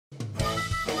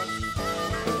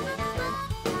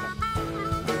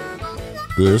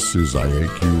This is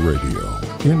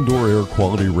IAQradio, Indoor Air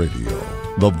Quality Radio,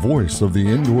 the voice of the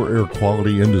indoor air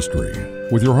quality industry,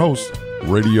 with your hosts,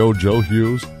 Radio Joe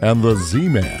Hughes and the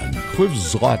Z-Man, Cliff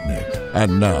Zlotnick.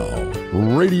 And now,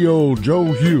 Radio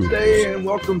Joe Hughes. Good day and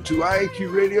welcome to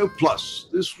IAQ Radio Plus.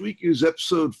 This week is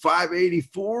episode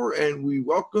 584, and we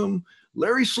welcome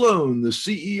Larry Sloan, the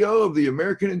CEO of the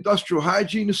American Industrial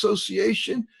Hygiene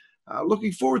Association.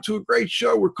 Looking forward to a great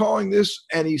show. We're calling this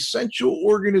an essential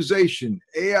organization.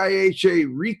 AIHA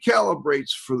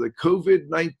recalibrates for the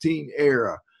COVID-19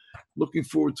 era. Looking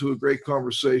forward to a great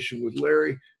conversation with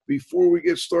Larry. Before we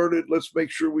get started, let's make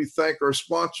sure we thank our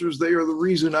sponsors. They are the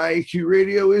reason IAQ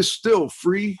Radio is still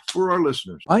free for our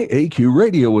listeners. IAQ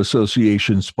Radio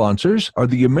Association sponsors are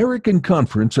the American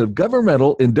Conference of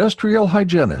Governmental Industrial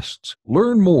Hygienists.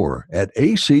 Learn more at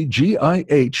acgih.org.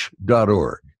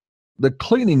 The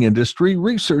Cleaning Industry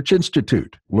Research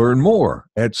Institute. Learn more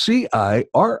at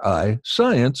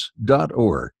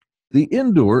ciriscience.org. The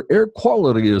Indoor Air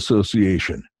Quality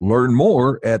Association. Learn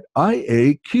more at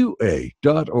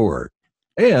IAQA.org.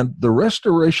 And the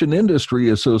Restoration Industry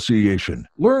Association.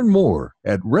 Learn more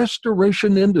at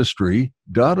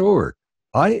restorationindustry.org.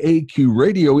 IAQ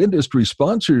Radio industry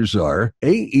sponsors are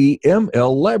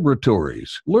AEML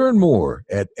Laboratories. Learn more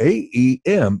at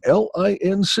aemlinc.com.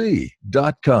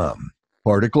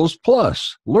 Particles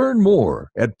Plus. Learn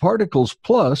more at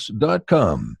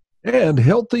particlesplus.com. And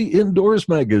Healthy Indoors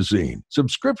Magazine.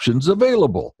 Subscriptions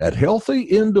available at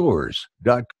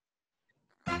healthyindoors.com.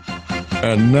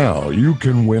 And now you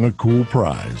can win a cool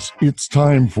prize. It's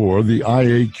time for the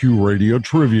IAQ Radio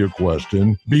Trivia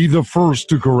question. Be the first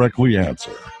to correctly answer.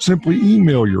 Simply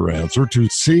email your answer to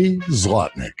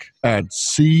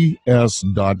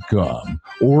czlotnick@cs.com.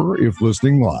 Or if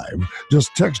listening live,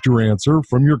 just text your answer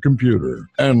from your computer.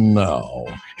 And now,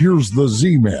 here's the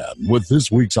Z-Man with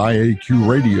this week's IAQ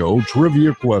Radio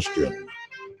Trivia question.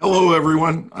 Hello,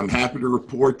 everyone. I'm happy to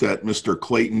report that Mr.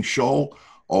 Clayton Shull,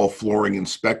 all flooring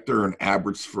inspector in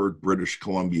Abbotsford, British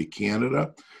Columbia,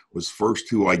 Canada, was first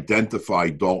to identify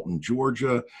Dalton,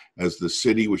 Georgia, as the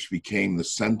city which became the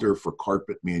center for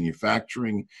carpet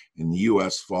manufacturing in the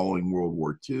U.S. following World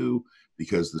War II,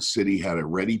 because the city had a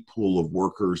ready pool of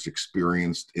workers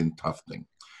experienced in tufting.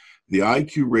 The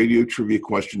IQ Radio Trivia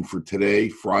question for today,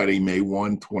 Friday, May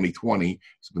 1, 2020,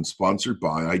 has been sponsored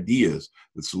by Ideas,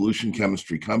 the solution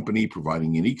chemistry company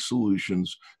providing unique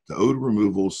solutions to odor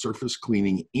removal, surface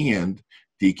cleaning, and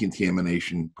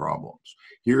decontamination problems.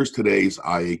 Here's today's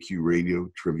IAQ Radio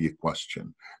Trivia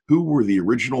question. Who were the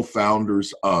original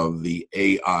founders of the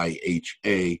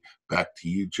AIHA? Back to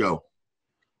you, Joe.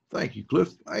 Thank you,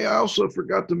 Cliff. I also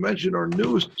forgot to mention our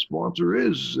newest sponsor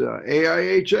is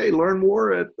AIHA. Learn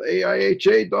more at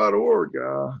AIHA.org.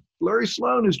 Larry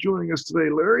Sloan is joining us today.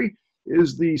 Larry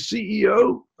is the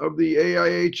CEO of the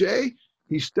AIHA.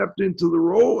 He stepped into the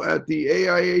role at the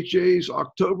AIHA's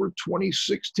October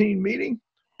 2016 meeting.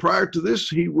 Prior to this,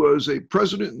 he was a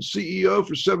president and CEO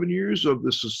for 7 years of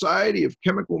the Society of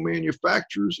Chemical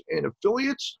Manufacturers and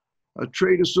Affiliates, a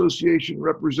trade association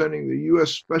representing the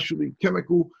U.S. specialty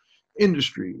chemical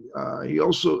industry. He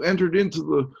also entered into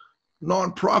the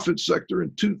nonprofit sector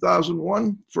in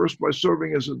 2001, first by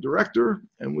serving as a director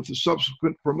and with a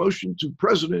subsequent promotion to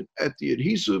president at the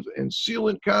Adhesive and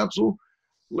Sealant Council.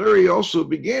 Larry also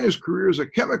began his career as a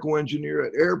chemical engineer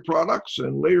at Air Products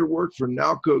and later worked for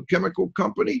Nalco Chemical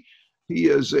Company. He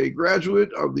is a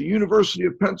graduate of the University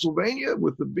of Pennsylvania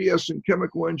with the BS in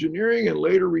Chemical Engineering and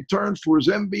later returned for his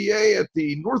MBA at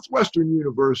the Northwestern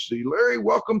University. Larry,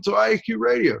 welcome to IAQ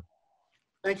Radio.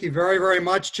 Thank you very, very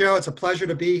much, Joe. It's a pleasure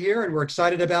to be here, and we're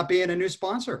excited about being a new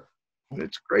sponsor.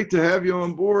 It's great to have you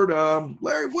on board.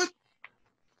 Larry,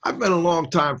 I've been a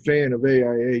long-time fan of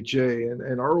AIHA,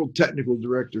 and our old technical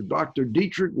director, Dr.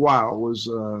 Dietrich Weil, was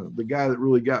the guy that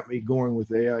really got me going with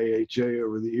AIHA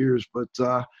over the years. But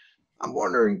I'm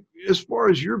wondering, as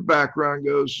far as your background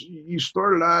goes, you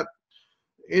started out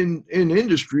in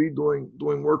industry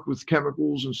doing work with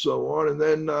chemicals and so on, and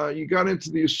then you got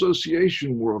into the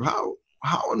association world.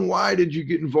 How and why did you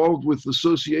get involved with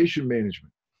association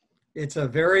management? It's a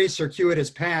very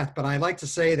circuitous path, but I like to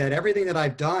say that everything that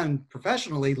I've done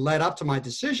professionally led up to my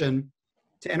decision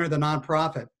to enter the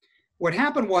nonprofit. What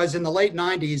happened was in the late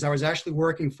 90s, I was actually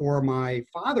working for my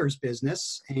father's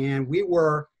business, and we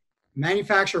were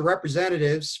manufacturer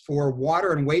representatives for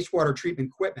water and wastewater treatment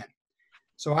equipment.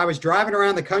 So I was driving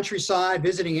around the countryside,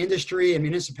 visiting industry and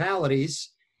municipalities,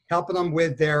 helping them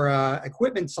with their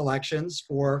equipment selections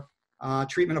for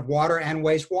treatment of water and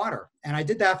wastewater. And I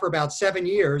did that for about 7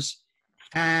 years.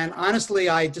 And honestly,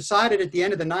 I decided at the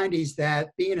end of the 90s that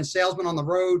being a salesman on the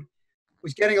road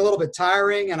was getting a little bit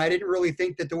tiring, and I didn't really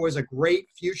think that there was a great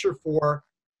future for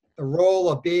the role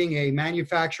of being a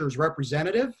manufacturer's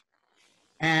representative.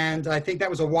 And I think that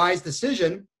was a wise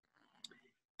decision.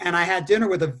 And I had dinner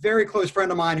with a very close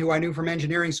friend of mine who I knew from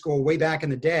engineering school way back in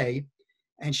the day.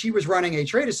 And she was running a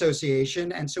trade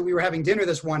association. And so we were having dinner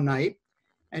this one night,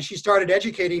 and she started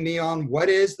educating me on what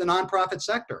is the nonprofit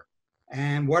sector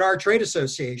and what are trade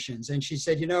associations. And she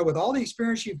said, you know, with all the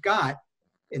experience you've got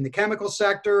in the chemical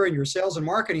sector and your sales and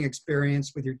marketing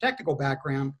experience with your technical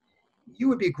background, you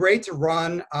would be great to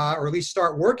run or at least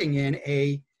start working in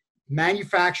a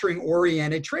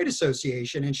manufacturing-oriented trade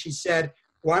association. And she said,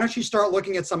 why don't you start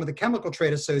looking at some of the chemical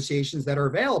trade associations that are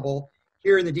available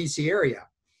here in the DC area?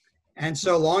 And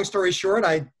so long story short,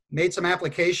 I made some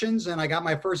applications and I got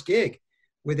my first gig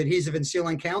with Adhesive and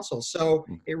Sealing Council. So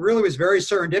it really was very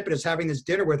serendipitous having this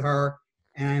dinner with her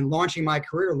and launching my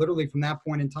career literally from that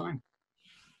point in time.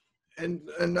 And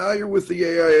now you're with the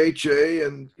AIHA,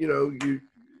 and you know,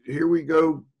 here we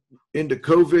go into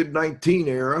COVID-19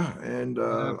 era, and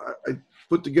I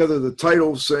put together the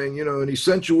title saying, you know, an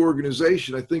essential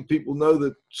organization. I think people know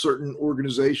that certain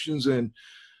organizations and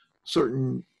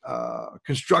certain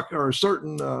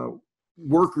certain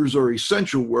workers are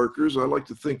essential workers. I like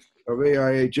to think of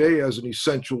AIHA as an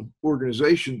essential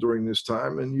organization during this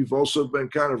time, and you've also been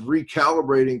kind of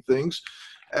recalibrating things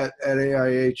at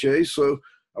AIHA. So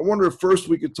I wonder if first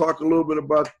we could talk a little bit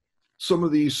about some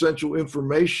of the essential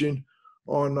information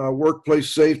on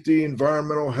workplace safety,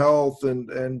 environmental health,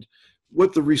 and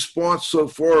what the response so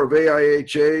far of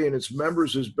AIHA and its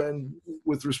members has been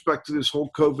with respect to this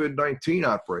whole COVID-19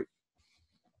 outbreak.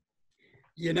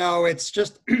 You know, it's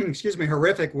just, excuse me,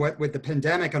 horrific with the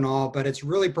pandemic and all, but it's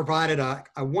really provided a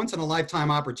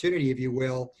once-in-a-lifetime opportunity, if you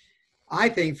will, I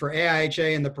think, for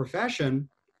AIHA and the profession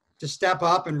to step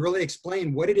up and really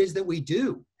explain what it is that we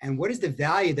do and what is the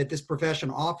value that this profession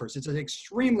offers. It's an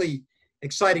extremely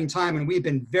exciting time, and we've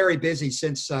been very busy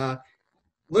since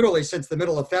literally since the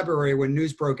middle of February, when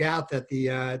news broke out that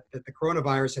the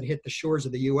coronavirus had hit the shores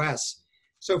of the U.S.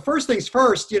 So first things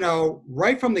first, you know,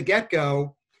 right from the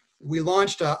get-go, we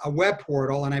launched a web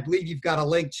portal, and I believe you've got a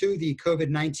link to the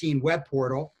COVID-19 web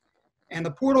portal. And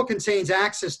the portal contains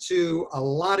access to a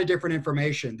lot of different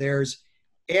information. There's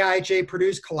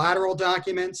AIHA-produced collateral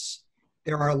documents.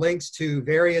 There are links to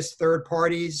various third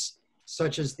parties,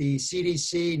 such as the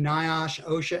CDC, NIOSH,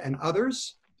 OSHA, and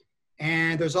others.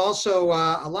 And there's also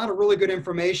a lot of really good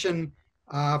information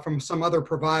from some other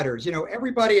providers. You know,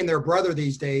 everybody and their brother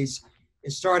these days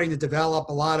is starting to develop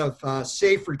a lot of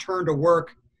safe return to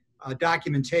work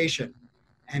documentation.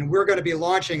 And we're going to be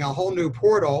launching a whole new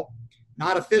portal,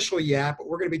 not official yet, but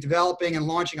we're going to be developing and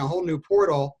launching a whole new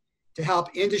portal to help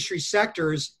industry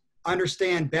sectors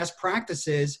understand best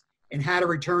practices in how to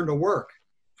return to work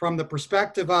from the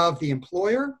perspective of the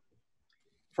employer,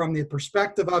 from the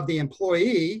perspective of the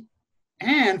employee,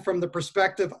 and from the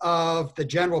perspective of the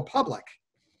general public,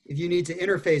 if you need to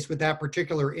interface with that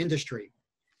particular industry.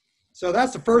 So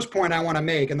that's the first point I want to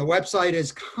make. And the website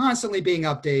is constantly being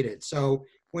updated. So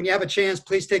when you have a chance,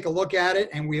 please take a look at it,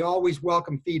 and we always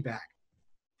welcome feedback.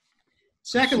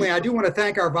 Secondly, I do want to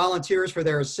thank our volunteers for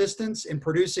their assistance in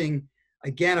producing,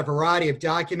 again, a variety of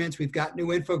documents. We've got new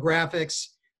infographics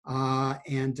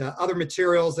and other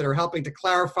materials that are helping to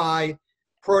clarify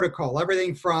protocol,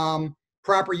 everything from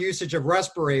proper usage of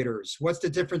respirators. What's the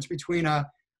difference between a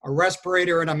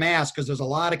respirator and a mask? Because there's a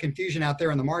lot of confusion out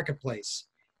there in the marketplace.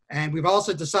 And we've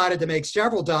also decided to make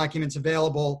several documents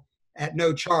available at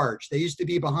no charge. They used to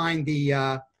be behind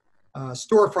the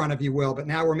storefront, if you will, but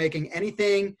now we're making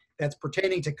anything that's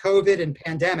pertaining to COVID and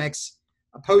pandemics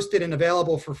posted and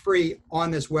available for free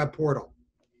on this web portal.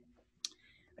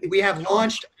 We have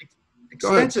launched an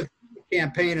extensive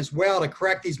campaign as well to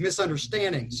correct these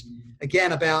misunderstandings,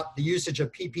 again, about the usage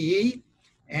of PPE.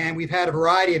 And we've had a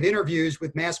variety of interviews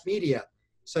with mass media,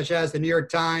 such as the New York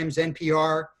Times,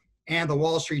 NPR, and the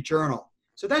Wall Street Journal.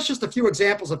 So that's just a few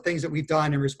examples of things that we've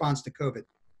done in response to COVID.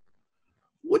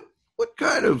 What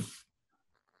kind of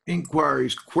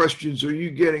inquiries, questions are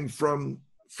you getting from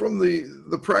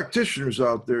the practitioners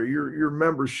out there, your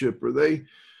membership? Are they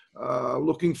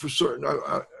looking for certain,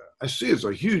 I see it's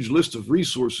a huge list of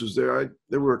resources there.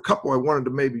 There were a couple I wanted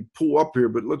to maybe pull up here,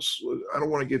 but I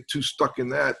don't want to get too stuck in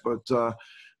that, but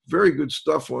very good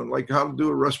stuff on like how to do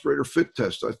a respirator fit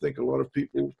test. I think a lot of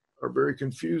people are very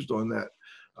confused on that.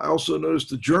 I also noticed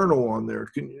the journal on there.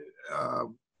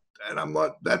 And I'm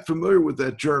not that familiar with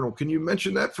that journal. Can you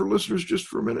mention that for listeners just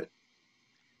for a minute?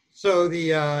 So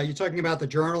you're talking about the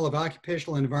Journal of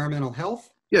Occupational and Environmental Health?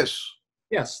 Yes.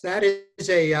 Yes, that is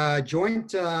a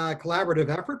joint collaborative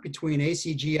effort between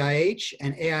ACGIH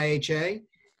and AIHA.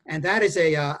 And that is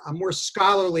a more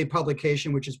scholarly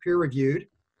publication, which is peer-reviewed.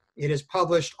 It is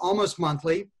published almost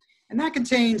monthly, and that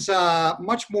contains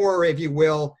much more, if you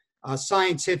will,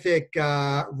 scientific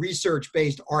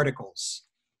research-based articles.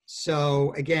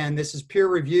 So again, this is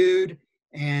peer-reviewed,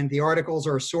 and the articles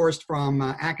are sourced from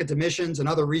academicians and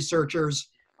other researchers,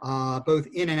 both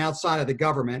in and outside of the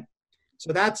government.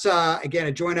 So that's, again,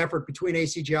 a joint effort between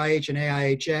ACGIH and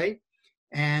AIHA.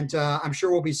 And I'm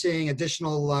sure we'll be seeing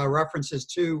additional references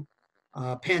to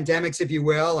pandemics, if you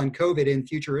will, and COVID in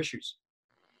future issues.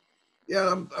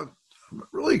 Yeah, I'm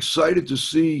really excited to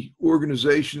see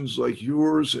organizations like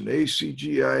yours and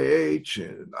ACGIH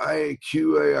and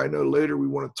IAQA. I know later we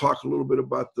want to talk a little bit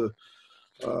about the,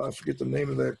 I forget the name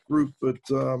of that group, but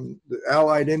the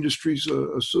Allied Industries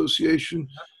Association.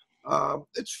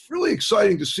 It's really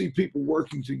exciting to see people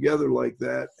working together like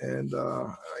that. And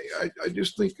I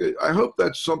just think, I hope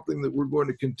that's something that we're going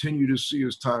to continue to see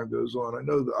as time goes on. I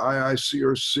know the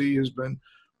IICRC has been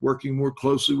working more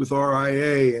closely with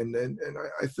RIA, and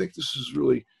I think this is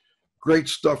really great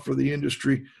stuff for the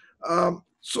industry.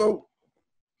 So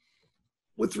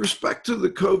with respect to the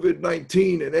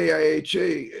COVID-19 and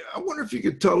AIHA, I wonder if you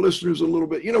could tell listeners a little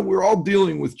bit, you know, we're all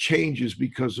dealing with changes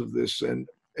because of this. And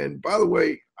by the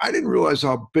way, I didn't realize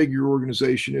how big your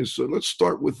organization is. So let's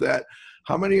start with that.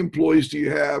 How many employees do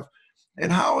you have?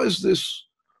 And how has this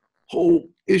whole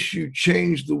issue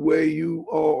changed the way you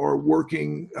are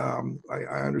working?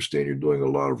 I understand you're doing a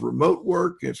lot of remote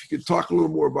work. If you could talk a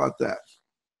little more about that.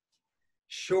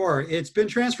 Sure. It's been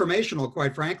transformational,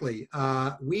 quite frankly.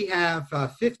 We have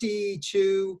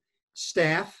 52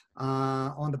 staff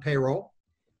on the payroll.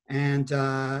 And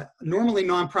normally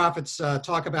nonprofits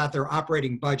talk about their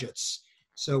operating budgets.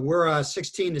 So we're a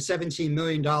 $16 to $17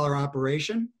 million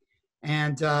operation.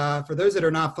 And for those that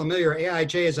are not familiar,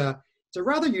 AIHA is it's a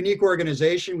rather unique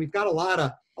organization. We've got a lot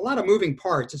of moving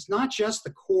parts. It's not just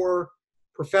the core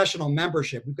professional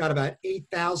membership. We've got about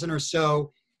 8,000 or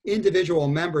so individual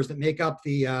members that make up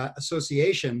the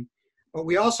association. But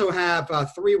we also have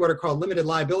 3 what are called limited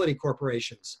liability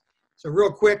corporations. So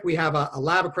real quick, we have a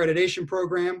lab accreditation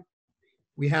program.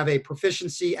 We have a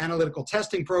proficiency analytical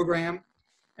testing program.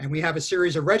 And we have a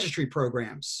series of registry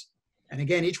programs. And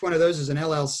again, each one of those is an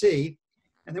LLC.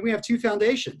 And then we have 2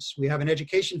 foundations. We have an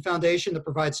education foundation that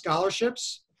provides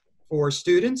scholarships for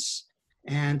students.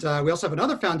 And we also have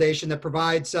another foundation that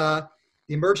provides the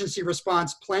emergency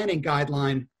response planning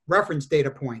guideline reference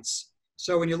data points.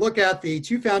 So when you look at the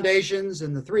 2 foundations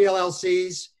and the 3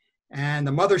 LLCs and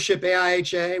the mothership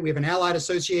AIHA, we have an allied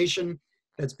association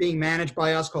that's being managed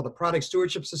by us called the Product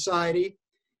Stewardship Society.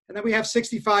 And then we have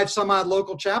 65 some odd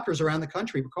local chapters around the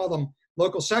country. We call them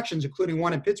local sections, including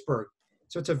one in Pittsburgh.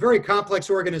 So it's a very complex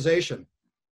organization.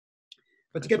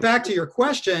 But to get back to your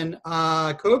question,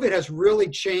 COVID has really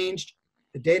changed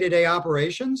the day-to-day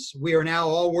operations. We are now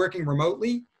all working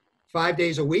remotely 5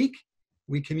 days a week.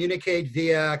 We communicate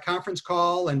via conference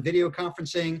call and video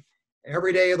conferencing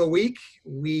every day of the week.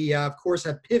 We, of course,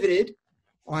 have pivoted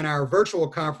on our virtual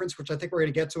conference, which I think we're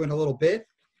going to get to in a little bit,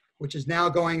 which is now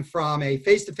going from a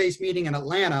face-to-face meeting in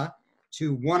Atlanta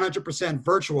to 100%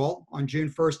 virtual on June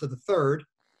 1st to the 3rd.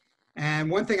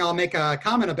 And one thing I'll make a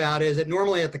comment about is that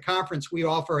normally at the conference, we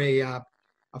offer a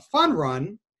fun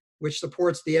run, which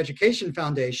supports the Education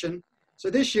Foundation. So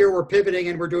this year we're pivoting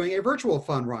and we're doing a virtual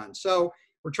fun run. So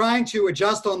we're trying to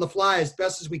adjust on the fly as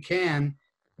best as we can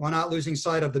while not losing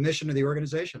sight of the mission of the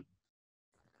organization.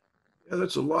 Yeah,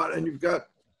 that's a lot. And you've got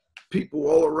people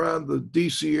all around the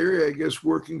DC area, I guess,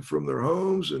 working from their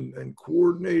homes and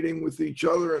coordinating with each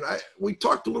other. And we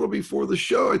talked a little before the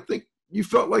show. I think you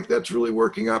felt like that's really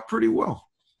working out pretty well.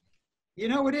 You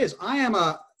know, it is. I'm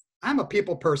a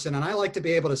people person, and I like to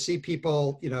be able to see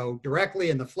people, you know, directly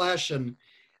in the flesh. And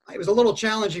it was a little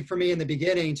challenging for me in the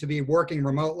beginning to be working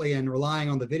remotely and relying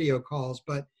on the video calls,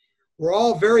 but we're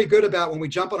all very good about when we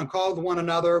jump on a call with one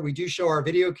another. We do show our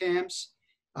video cams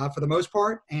for the most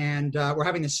part, and we're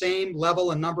having the same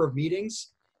level and number of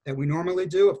meetings that we normally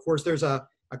do. Of course, there's a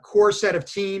core set of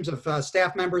teams of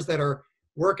staff members that are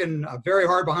working very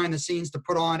hard behind the scenes to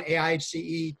put on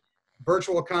AIHCE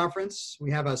virtual conference. We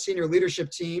have a senior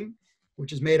leadership team,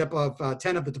 which is made up of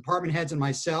 10 of the department heads and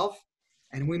myself,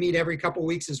 and we meet every couple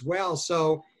weeks as well.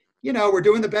 So, you know, we're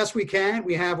doing the best we can.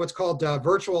 We have what's called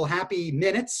virtual happy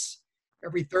minutes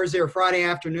every Thursday or Friday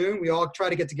afternoon. We all try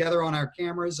to get together on our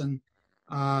cameras and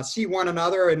see one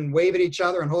another and wave at each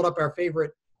other and hold up our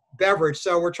favorite beverage.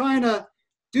 So we're trying to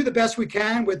do the best we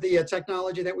can with the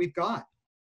technology that we've got.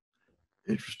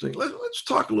 Interesting. Let's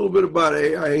talk a little bit about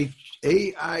AIHCE,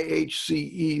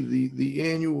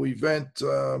 the annual event.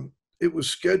 It was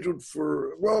scheduled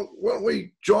for, well, why don't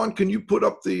we, John, can you put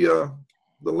up the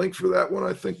the link for that one?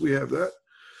 I think we have that.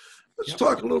 Let's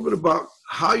talk a little bit about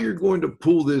how you're going to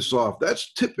pull this off.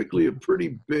 That's typically a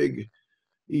pretty big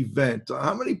event.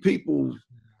 How many people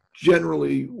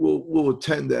generally will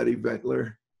attend that event,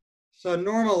 Larry? So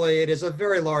normally it is a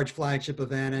very large flagship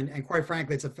event, and quite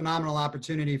frankly, it's a phenomenal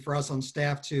opportunity for us on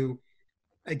staff to,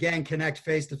 again, connect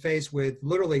face-to-face with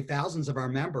literally thousands of our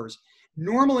members.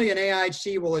 Normally an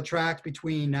AIHC will attract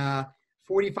between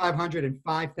 4,500 and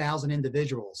 5,000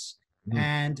 individuals.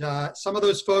 And some of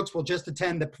those folks will just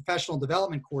attend the professional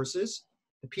development courses,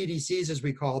 the PDCs as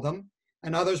we call them,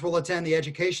 and others will attend the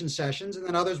education sessions, and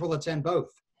then others will attend both.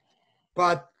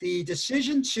 But the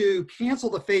decision to cancel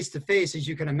the face-to-face, as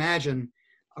you can imagine,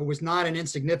 was not an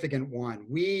insignificant one.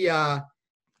 We,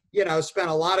 spent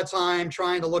a lot of time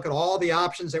trying to look at all the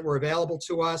options that were available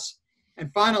to us.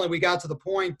 And finally, we got to the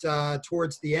point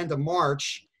towards the end of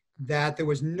March that there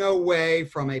was no way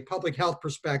from a public health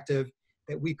perspective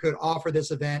that we could offer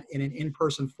this event in an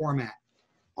in-person format.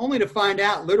 Only to find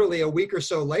out literally a week or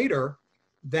so later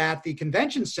that the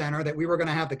convention center that we were going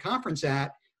to have the conference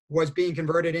at was being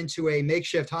converted into a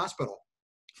makeshift hospital.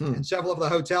 And several of the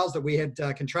hotels that we had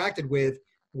contracted with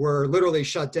were literally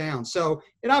shut down. So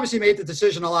it obviously made the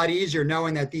decision a lot easier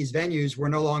knowing that these venues were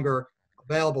no longer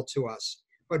available to us.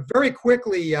 But very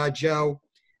quickly, Joe,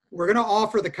 we're going to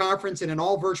offer the conference in an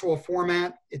all virtual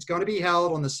format. It's going to be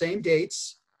held on the same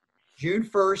dates, June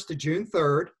 1st to June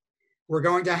 3rd. We're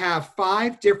going to have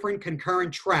 5 different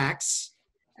concurrent tracks,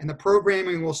 and the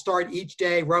programming will start each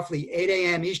day roughly 8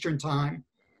 a.m. Eastern time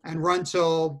and run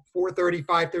till 4:30,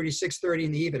 5:30, 6:30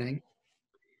 in the evening.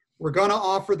 We're going to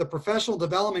offer the professional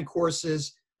development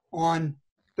courses on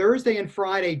Thursday and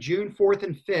Friday, June 4th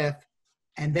and 5th,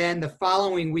 and then the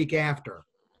following week after.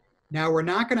 Now, we're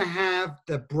not going to have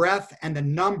the breadth and the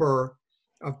number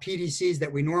of PDCs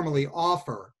that we normally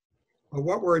offer. But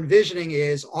what we're envisioning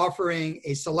is offering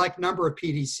a select number of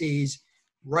PDCs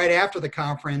right after the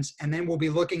conference, and then we'll be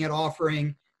looking at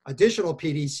offering additional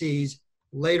PDCs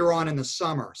later on in the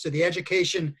summer. So the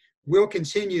education will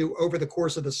continue over the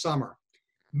course of the summer.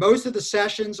 Most of the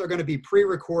sessions are going to be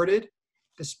pre-recorded.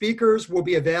 The speakers will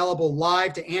be available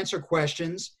live to answer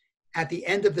questions at the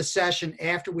end of the session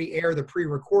after we air the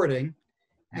pre-recording.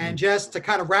 And just to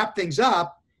kind of wrap things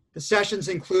up, the sessions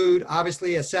include,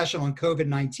 obviously, a session on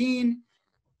COVID-19,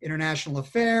 international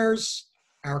affairs,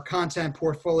 our content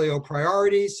portfolio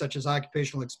priorities, such as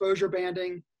occupational exposure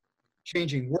banding,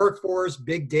 changing workforce,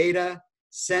 big data,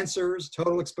 sensors,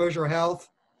 total exposure health,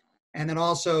 and then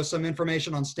also some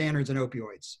information on standards and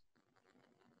opioids.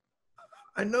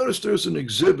 I noticed there's an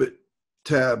exhibit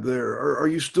tab there. Are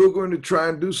you still going to try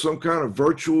and do some kind of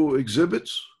virtual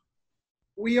exhibits?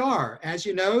 We are. As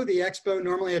you know, the expo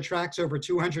normally attracts over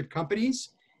 200 companies,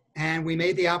 and we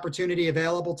made the opportunity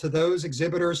available to those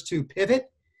exhibitors to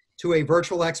pivot to a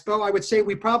virtual expo. I would say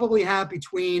we probably have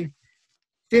between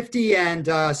 50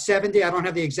 and 70. I don't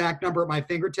have the exact number at my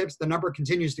fingertips. The number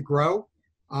continues to grow.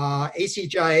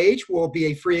 ACGIH will be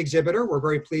a free exhibitor. We're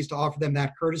very pleased to offer them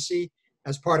that courtesy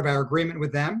as part of our agreement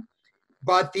with them.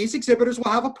 But these exhibitors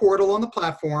will have a portal on the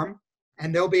platform,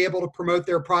 and they'll be able to promote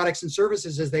their products and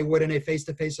services as they would in a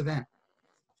face-to-face event.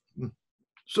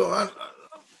 So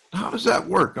how does that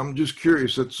work? I'm just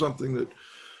curious. That's something that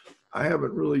I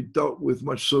haven't really dealt with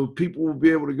much. So people will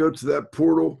be able to go to that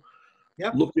portal,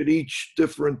 look at each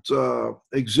different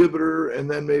exhibitor, and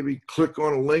then maybe click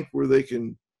on a link where they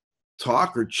can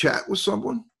talk or chat with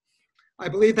someone? I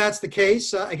believe that's the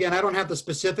case. Again, I don't have the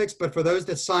specifics, but for those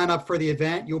that sign up for the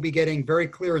event, you'll be getting very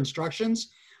clear instructions.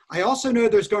 I also know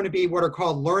there's going to be what are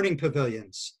called learning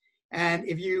pavilions. And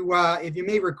if you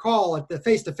may recall, at the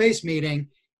face-to-face meeting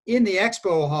in the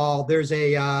expo hall, there's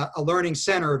a learning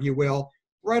center, if you will,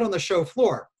 right on the show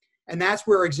floor. And that's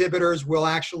where exhibitors will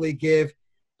actually give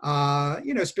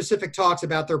specific talks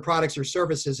about their products or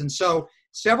services. And so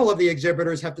several of the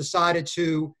exhibitors have decided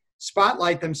to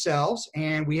spotlight themselves,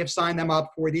 and we have signed them up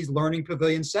for these learning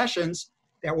pavilion sessions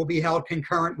that will be held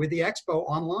concurrent with the expo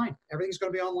online. Everything's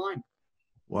going to be online.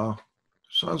 Wow.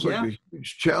 Sounds like a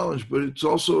huge challenge, but it's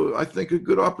also, I think, a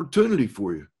good opportunity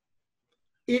for you.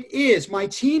 It is. My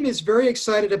team is very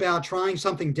excited about trying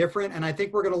something different, and I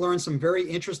think we're going to learn some very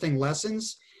interesting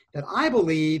lessons that I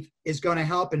believe is going to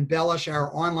help embellish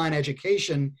our online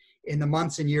education in the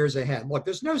months and years ahead. Look,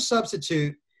 there's no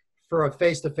substitute for a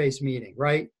face-to-face meeting,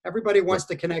 right? Everybody wants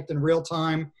to connect in real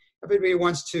time. Everybody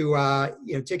wants to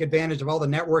take advantage of all the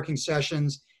networking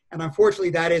sessions. And unfortunately,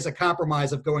 that is a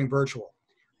compromise of going virtual.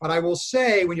 But I will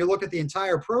say, when you look at the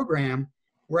entire program,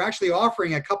 we're actually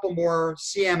offering a couple more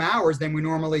CM hours than we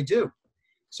normally do.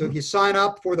 So if you sign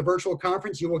up for the virtual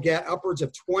conference, you will get upwards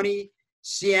of 20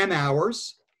 CM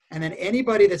hours. And then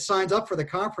anybody that signs up for the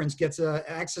conference gets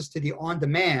access to the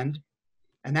on-demand,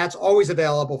 and that's always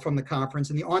available from the conference.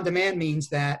 And the on-demand means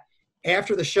that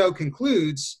after the show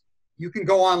concludes, you can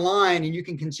go online and you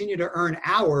can continue to earn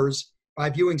hours by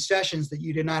viewing sessions that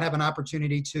you did not have an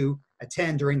opportunity to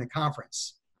attend during the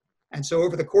conference. And so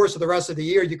over the course of the rest of the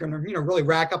year, you can really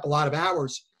rack up a lot of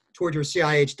hours toward your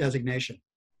CIH designation.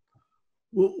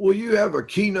 Will you have a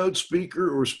keynote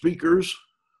speaker or speakers?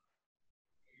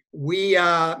 We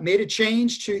made a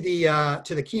change to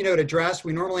the keynote address.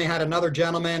 We normally had another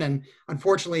gentleman, and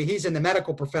unfortunately, he's in the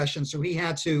medical profession, so he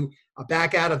had to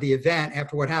back out of the event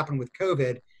after what happened with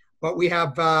COVID. But we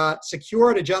have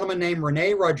secured a gentleman named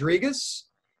Rene Rodriguez,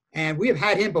 and we have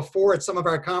had him before at some of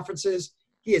our conferences.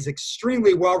 He is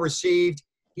extremely well received.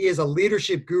 He is a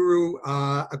leadership guru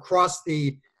across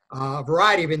the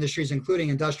variety of industries, including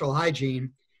industrial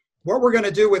hygiene. What we're going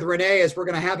to do with Rene is we're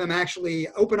going to have him actually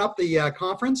open up the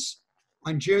conference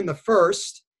on June the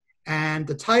 1st. And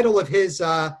the title of his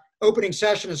opening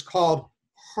session is called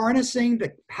Harnessing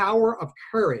the Power of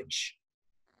Courage.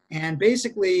 And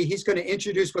basically, he's going to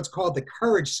introduce what's called the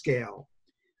courage scale,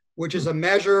 which is a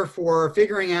measure for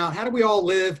figuring out how do we all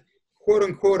live, quote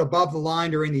unquote, above the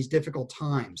line during these difficult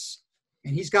times.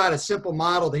 And he's got a simple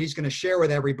model that he's going to share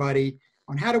with everybody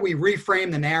on how do we reframe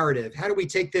the narrative? How do we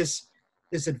take this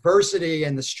adversity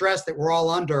and the stress that we're all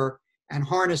under and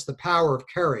harness the power of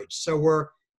courage? So we're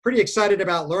pretty excited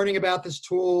about learning about this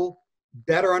tool,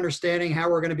 better understanding how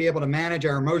we're going to be able to manage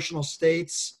our emotional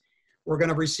states. We're going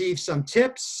to receive some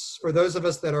tips for those of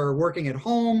us that are working at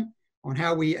home on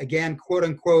how we, again, quote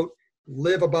unquote,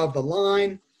 live above the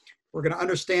line. We're going to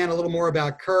understand a little more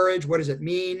about courage. What does it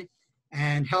mean?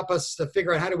 And help us to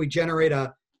figure out how do we generate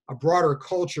a broader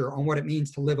culture on what it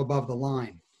means to live above the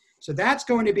line. So that's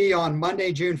going to be on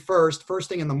Monday, June 1st, first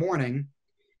thing in the morning.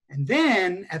 And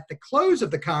then at the close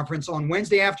of the conference on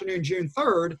Wednesday afternoon, June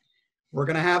 3rd, we're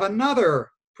going to have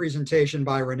another presentation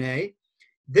by Rene.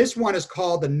 This one is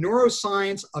called The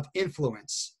Neuroscience of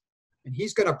Influence. And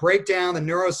he's going to break down the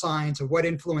neuroscience of what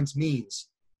influence means.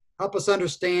 Help us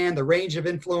understand the range of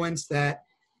influence that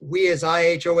we as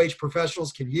IAHOH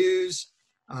professionals can use,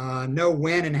 know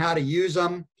when and how to use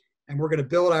them. And we're going to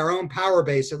build our own power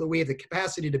base so that we have the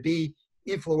capacity to be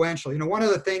influential. One of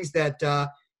the things that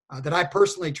that I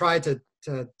personally tried to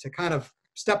kind of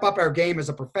step up our game as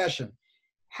a profession.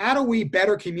 How do we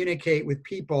better communicate with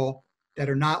people that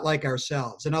are not like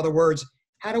ourselves? In other words,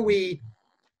 how do we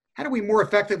more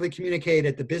effectively communicate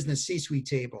at the business C-suite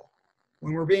table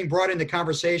when we're being brought into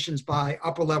conversations by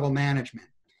upper level management?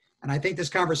 And I think this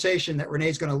conversation that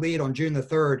Rene's going to lead on June the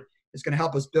 3rd is going to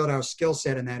help us build our skill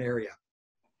set in that area.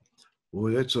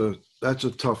 Well, that's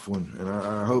a tough one, and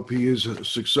I hope he is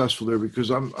successful there, because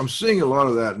I'm seeing a lot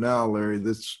of that now, Larry.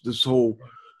 This whole,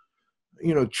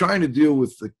 trying to deal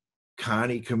with the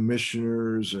county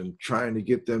commissioners and trying to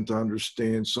get them to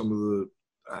understand some of the,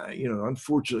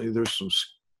 unfortunately, there's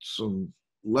some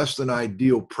less than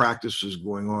ideal practices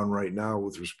going on right now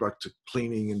with respect to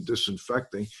cleaning and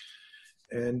disinfecting,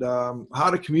 and how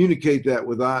to communicate that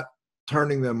without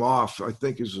turning them off, I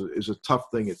think is a tough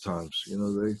thing at times.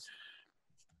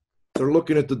 They're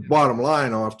looking at the bottom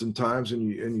line oftentimes, and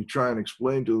you try and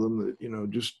explain to them that,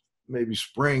 just maybe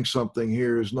spraying something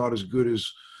here is not as good as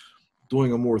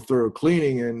doing a more thorough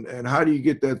cleaning. And how do you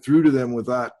get that through to them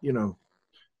without,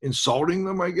 insulting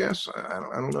them, I guess? I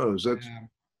don't know. Is that?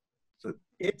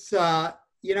 It's,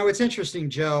 it's interesting,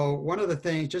 Joe. One of the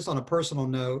things, just on a personal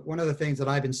note, one of the things that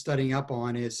I've been studying up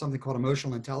on is something called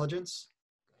emotional intelligence,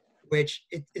 which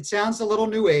it sounds a little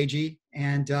new agey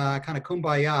and kind of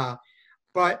kumbaya.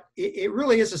 But it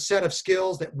really is a set of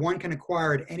skills that one can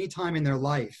acquire at any time in their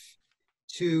life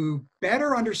to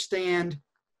better understand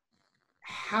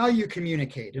how you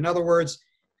communicate. In other words,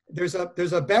 there's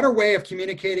a better way of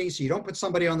communicating so you don't put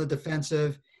somebody on the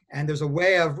defensive, and there's a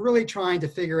way of really trying to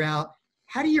figure out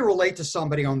how do you relate to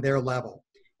somebody on their level.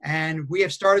 And we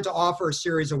have started to offer a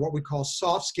series of what we call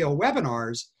soft skill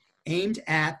webinars aimed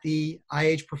at the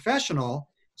IH professional,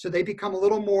 so they become a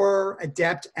little more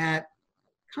adept at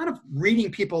kind of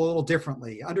reading people a little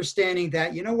differently, understanding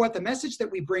that, the message that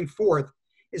we bring forth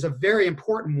is a very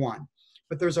important one,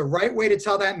 but there's a right way to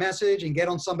tell that message and get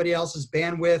on somebody else's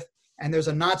bandwidth, and there's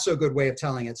a not so good way of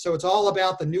telling it. So it's all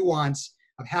about the nuance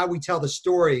of how we tell the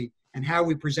story and how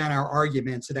we present our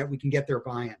argument so that we can get their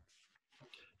buy-in.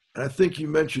 I think you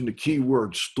mentioned the key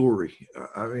word, story.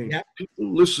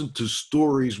 People listen to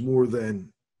stories more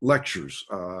than lectures.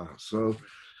 So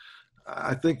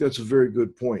I think that's a very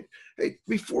good point. Hey,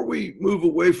 before we move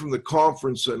away from the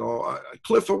conference and all,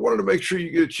 Cliff, I wanted to make sure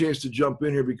you get a chance to jump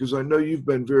in here, because I know you've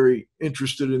been very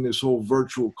interested in this whole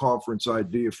virtual conference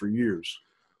idea for years.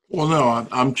 Well, no,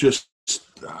 I'm just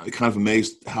kind of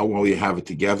amazed how well you have it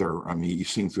together. I mean, you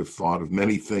seem to have thought of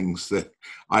many things that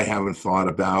I haven't thought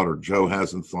about or Joe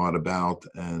hasn't thought about.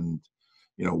 And,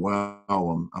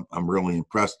 wow, I'm really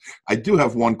impressed. I do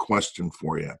have one question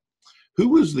for you.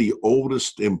 Who is the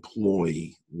oldest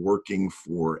employee working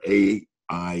for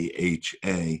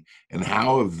AIHA, and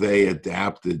how have they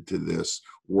adapted to this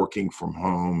working from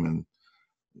home and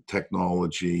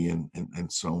technology and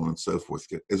so on and so forth?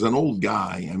 As an old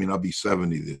guy, I mean, I'll be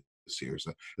 70 this year.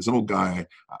 So as an old guy,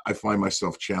 I find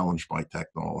myself challenged by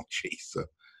technology. So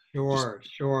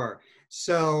Sure.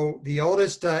 So the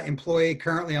oldest employee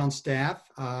currently on staff,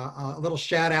 a little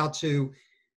shout out to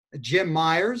Jim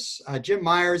Myers. Jim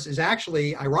Myers is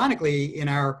actually, ironically,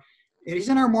 he's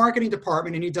in our marketing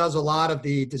department, and he does a lot of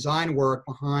the design work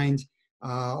behind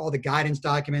all the guidance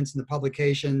documents and the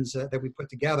publications that we put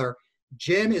together.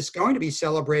 Jim is going to be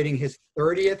celebrating his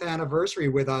 30th anniversary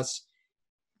with us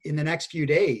in the next few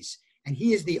days. And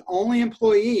he is the only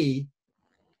employee,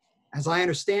 as I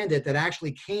understand it, that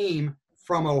actually came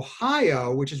from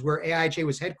Ohio, which is where AIHA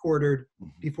was headquartered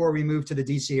before we moved to the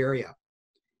DC area.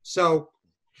 So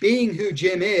being who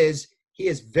Jim is, he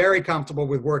is very comfortable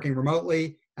with working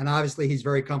remotely, and obviously he's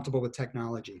very comfortable with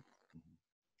technology.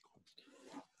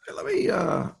 Let me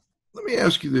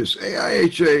ask you this.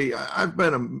 AIHA, I've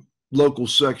been a local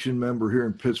section member here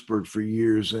in Pittsburgh for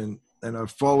years, and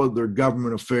I've followed their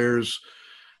government affairs,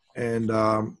 and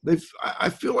I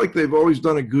feel like they've always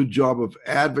done a good job of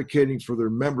advocating for their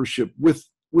membership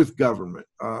with government.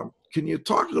 Can you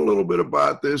talk a little bit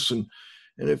about this, and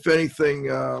if anything,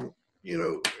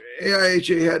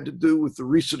 AIHA had to do with the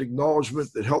recent acknowledgement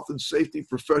that health and safety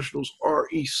professionals are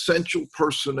essential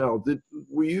personnel?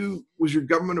 Was your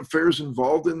government affairs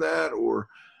involved in that, or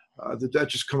did that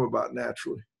just come about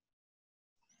naturally?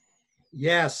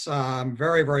 Yes, I'm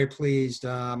very, very pleased.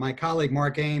 My colleague,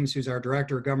 Mark Ames, who's our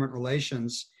Director of Government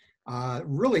Relations,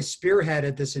 really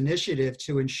spearheaded this initiative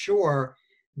to ensure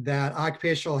that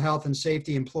occupational health and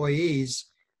safety employees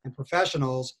and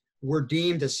professionals were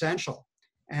deemed essential.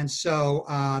 And so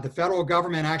the federal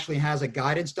government actually has a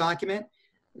guidance document.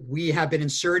 We have been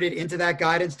inserted into that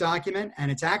guidance document, and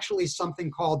it's actually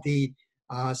something called the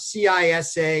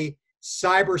CISA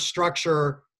Cyber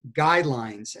Structure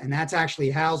Guidelines, and that's actually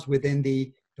housed within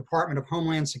the Department of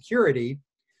Homeland Security.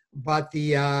 But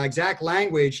the exact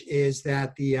language is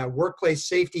that the workplace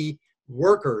safety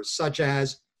workers, such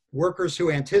as workers who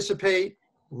anticipate,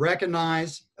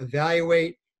 recognize,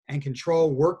 evaluate, and control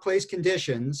workplace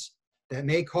conditions that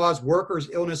may cause workers'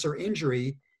 illness or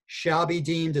injury, shall be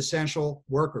deemed essential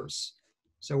workers.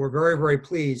 So we're very, very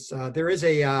pleased. There is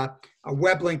a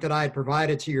web link that I had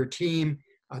provided to your team.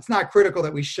 It's not critical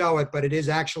that we show it, but it is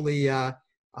actually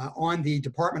on the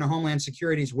Department of Homeland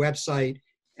Security's website,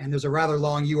 and there's a rather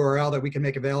long URL that we can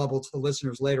make available to the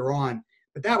listeners later on.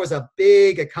 But that was a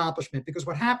big accomplishment, because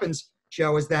what happens,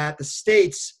 Joe, is that the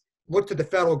states look to the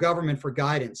federal government for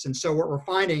guidance. And so what we're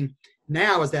finding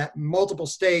now is that multiple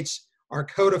states are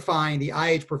codifying the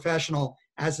IH professional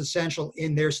as essential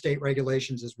in their state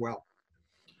regulations as well.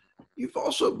 You've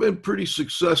also been pretty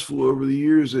successful over the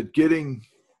years at getting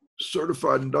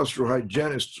certified industrial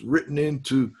hygienists written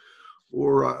into,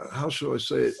 or how shall I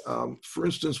say it, for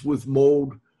instance, with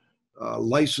mold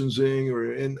licensing,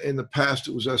 or in the past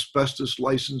it was asbestos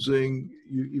licensing.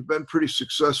 You've been pretty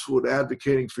successful at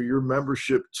advocating for your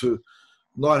membership to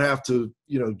not have to,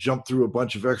 jump through a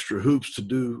bunch of extra hoops to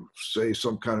do, say,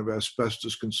 some kind of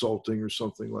asbestos consulting or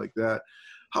something like that.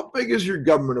 How big is your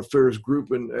government affairs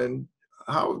group, and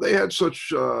how have they had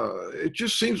such? It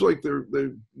just seems like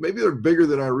maybe they're bigger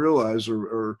than I realize,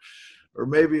 or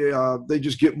maybe they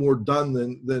just get more done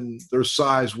than their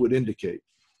size would indicate.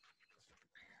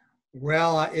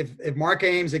 Well, if Mark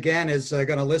Ames again is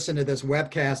going to listen to this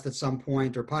webcast at some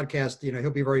point, or podcast,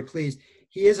 he'll be very pleased.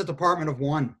 He is a department of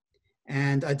one.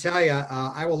 And I tell you,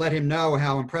 I will let him know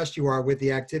how impressed you are with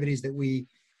the activities that we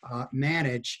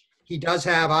manage. He does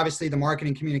have, obviously, the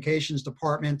marketing communications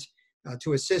department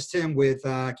to assist him with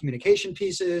communication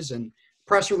pieces and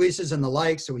press releases and the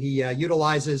like. So he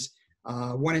utilizes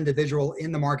one individual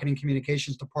in the marketing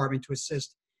communications department to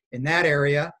assist in that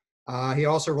area. He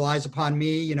also relies upon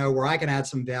me, where I can add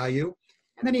some value.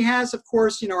 And then he has, of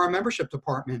course, our membership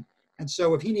department. And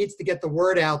so if he needs to get the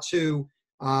word out to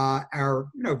our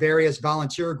various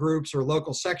volunteer groups or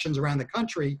local sections around the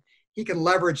country, he can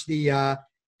leverage the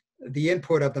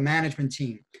input of the management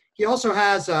team. He also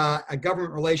has a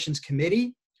government relations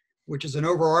committee, which is an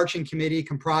overarching committee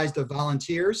comprised of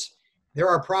volunteers. There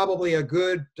are probably a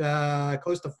good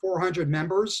close to 400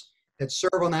 members that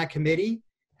serve on that committee,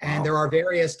 and there are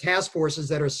various task forces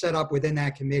that are set up within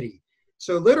that committee.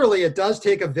 So literally it does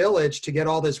take a village to get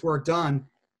all this work done,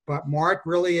 but Mark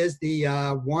really is the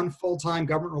one full-time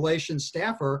government relations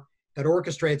staffer that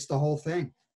orchestrates the whole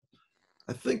thing.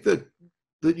 I think that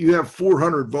you have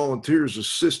 400 volunteers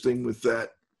assisting with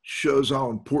that shows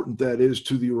how important that is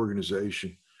to the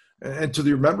organization and to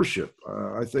their membership.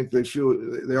 I think they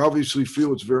obviously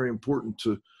feel it's very important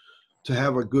to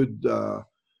have a good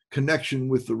connection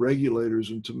with the regulators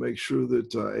and to make sure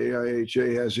that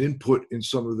AIHA has input in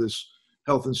some of this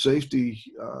health and safety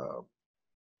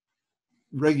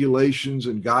regulations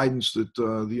and guidance that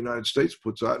the United States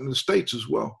puts out, and the states as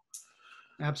well.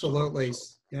 Absolutely.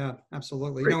 Yeah,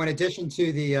 absolutely. In addition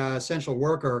to the essential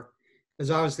worker,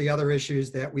 there's obviously other issues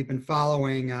that we've been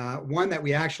following. One that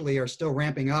we actually are still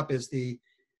ramping up is the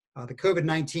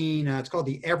COVID-19, it's called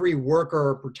the Every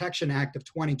Worker Protection Act of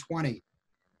 2020.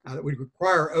 That would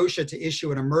require OSHA to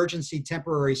issue an emergency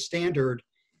temporary standard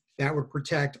that would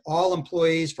protect all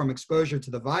employees from exposure to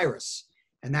the virus.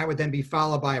 And that would then be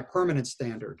followed by a permanent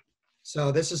standard.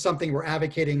 So this is something we're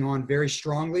advocating on very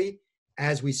strongly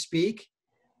as we speak.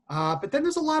 But then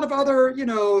there's a lot of other,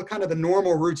 kind of the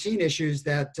normal routine issues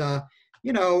that,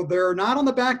 they're not on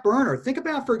the back burner. Think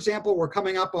about, for example, we're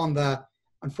coming up on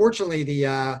unfortunately,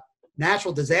 the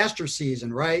natural disaster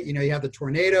season, right? You have the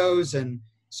tornadoes, and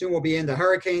soon we'll be into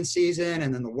hurricane season,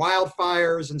 and then the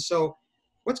wildfires. And so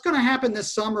what's going to happen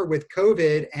this summer with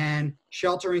COVID and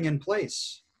sheltering in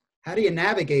place? How do you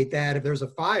navigate that if there's a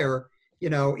fire,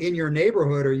 in your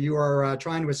neighborhood, or you are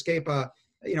trying to escape a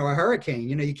hurricane?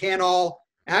 You can't all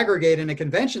aggregate in a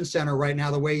convention center right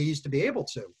now the way you used to be able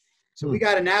to. So we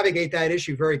got to navigate that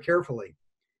issue very carefully.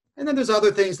 And then there's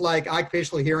other things like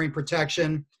occupational hearing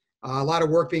protection, a lot of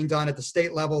work being done at the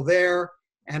state level there,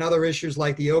 and other issues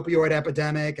like the opioid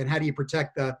epidemic and how do you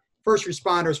protect the first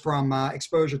responders from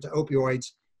exposure to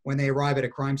opioids when they arrive at a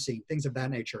crime scene, things of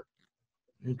that nature.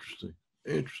 Interesting.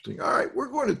 All right, we're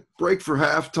going to break for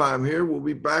halftime here. We'll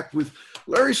be back with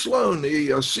Larry Sloan, the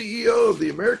CEO of the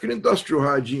American Industrial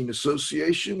Hygiene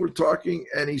Association. We're talking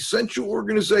an essential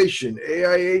organization,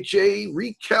 AIHA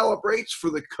Recalibrates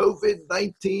for the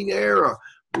COVID-19 era.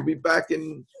 We'll be back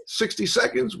in 60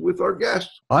 seconds with our guest.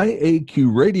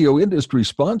 IAQradio industry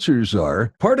sponsors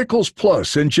are Particles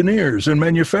Plus engineers and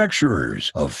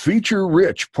manufacturers of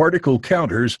feature-rich particle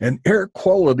counters and air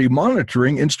quality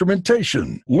monitoring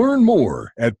instrumentation. Learn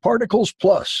more at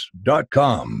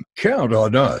particlesplus.com. Count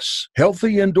on us.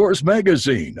 Healthy Indoors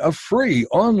Magazine, a free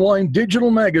online digital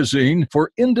magazine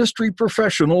for industry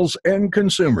professionals and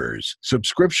consumers.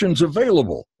 Subscriptions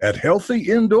available at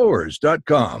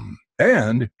healthyindoors.com.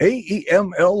 And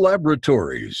AEML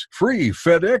Laboratories, free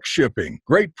FedEx shipping,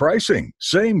 great pricing,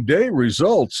 same-day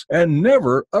results, and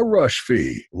never a rush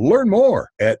fee. Learn more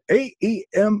at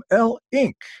AEMLinc.com.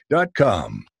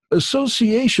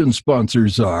 Association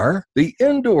sponsors are the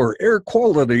Indoor Air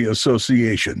Quality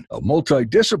Association, a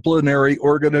multidisciplinary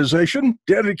organization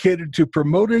dedicated to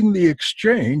promoting the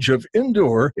exchange of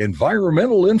indoor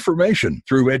environmental information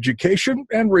through education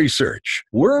and research.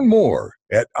 Learn more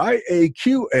at IAQA.org.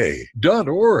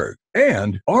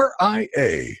 And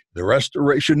RIA, the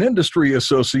Restoration Industry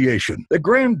Association, the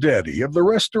granddaddy of the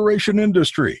restoration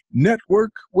industry.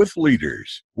 Network with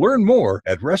leaders. Learn more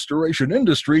at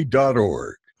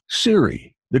restorationindustry.org.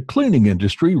 CAE, the Cleaning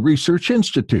Industry Research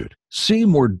Institute. See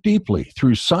more deeply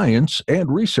through science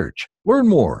and research. Learn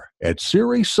more at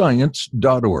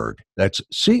CARIScience.org. That's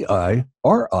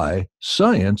CIRI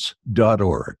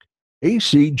Science.org.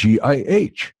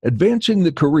 ACGIH, advancing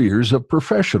the careers of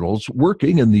professionals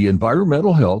working in the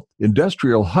environmental health,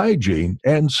 industrial hygiene,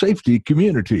 and safety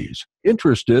communities.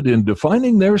 Interested in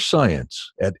defining their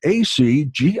science at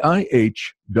acgih.org.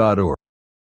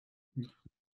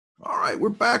 All right, we're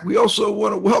back. We also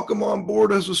want to welcome on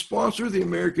board as a sponsor the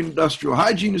American Industrial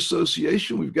Hygiene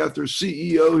Association. We've got their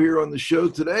CEO here on the show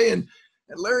today. And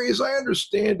Larry, as I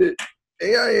understand it,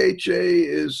 AIHA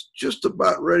is just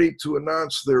about ready to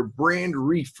announce their brand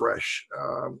refresh.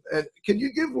 And can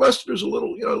you give listeners a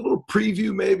little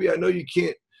preview maybe? I know you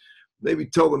can't maybe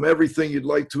tell them everything you'd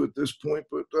like to at this point,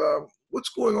 but what's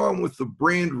going on with the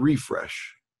brand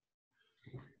refresh?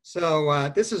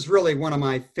 So this is really one of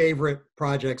my favorite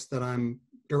projects that I'm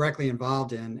directly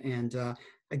involved in. And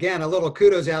again, a little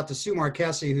kudos out to Sue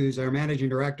Marchesi, who's our managing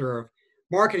director of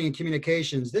marketing and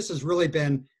communications. This has really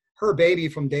been her baby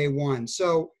from day one.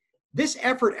 So this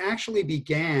effort actually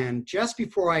began just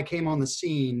before I came on the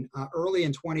scene early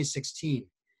in 2016.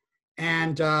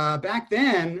 And back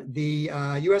then, the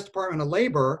U.S. Department of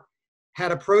Labor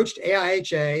had approached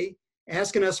AIHA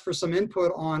asking us for some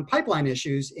input on pipeline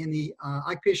issues in the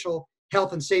occupational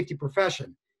health and safety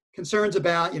profession. Concerns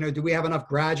about, do we have enough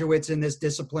graduates in this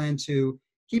discipline to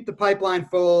keep the pipeline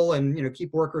full and,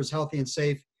 keep workers healthy and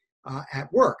safe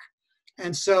at work.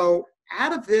 And so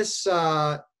out of this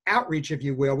outreach, if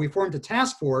you will, we formed a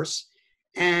task force,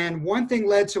 and one thing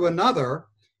led to another.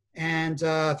 And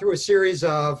through a series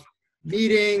of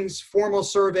meetings, formal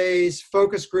surveys,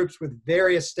 focus groups with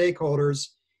various stakeholders,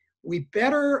 we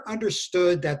better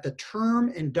understood that the term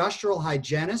industrial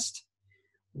hygienist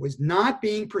was not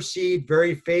being perceived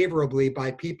very favorably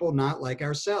by people not like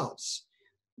ourselves.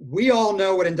 We all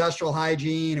know what industrial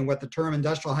hygiene and what the term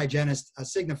industrial hygienist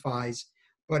signifies,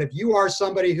 but if you are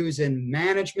somebody who's in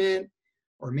management,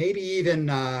 or maybe even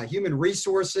human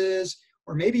resources,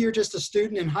 or maybe you're just a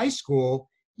student in high school,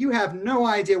 you have no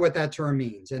idea what that term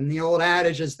means. And the old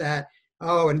adage is that,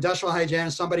 oh, industrial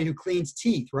hygienist, somebody who cleans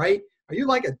teeth, right? Are you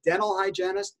like a dental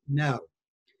hygienist? No.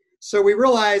 So we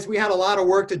realized we had a lot of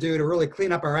work to do to really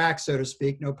clean up our act, so to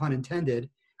speak, no pun intended.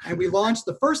 And we launched,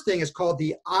 the first thing is called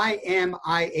the I Am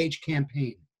IH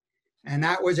campaign. And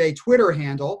that was a Twitter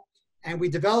handle. And we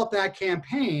developed that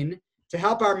campaign to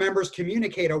help our members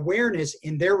communicate awareness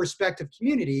in their respective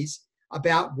communities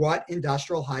about what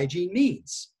industrial hygiene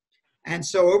means. And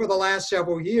so over the last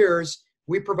several years,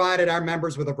 we provided our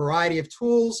members with a variety of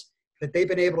tools that they've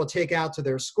been able to take out to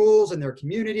their schools and their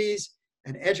communities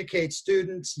and educate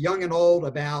students, young and old,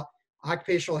 about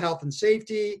occupational health and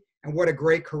safety and what a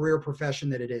great career profession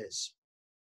that it is.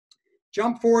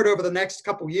 Jump forward over the next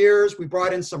couple years, we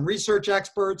brought in some research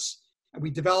experts, and we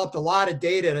developed a lot of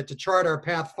data to chart our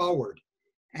path forward.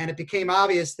 And it became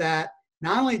obvious that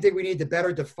not only did we need to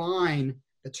better define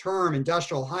the term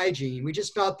industrial hygiene, we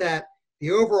just felt that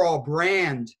the overall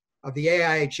brand of the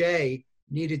AIHA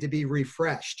needed to be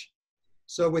refreshed.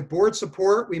 So with board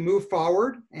support, we moved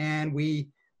forward and we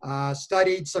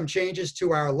studied some changes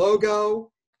to our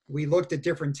logo. We looked at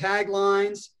different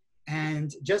taglines,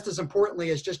 and just as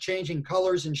importantly as just changing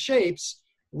colors and shapes,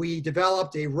 we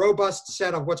developed a robust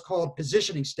set of what's called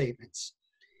positioning statements.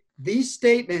 These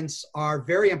statements are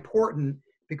very important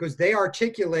because they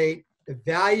articulate the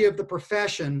value of the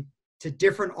profession to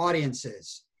different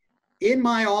audiences. In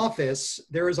my office,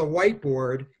 there is a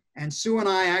whiteboard, and Sue and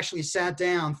I actually sat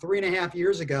down 3.5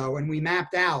 years ago and we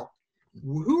mapped out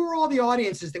who are all the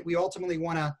audiences that we ultimately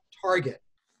want to target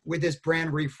with this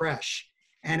brand refresh.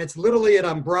 And it's literally an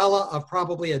umbrella of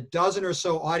probably a dozen or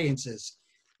so audiences,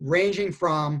 ranging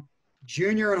from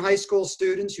junior and high school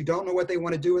students who don't know what they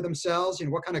want to do with themselves,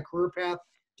 what kind of career path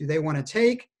do they want to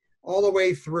take, all the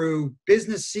way through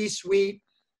business C-suite,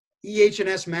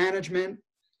 EH&S management,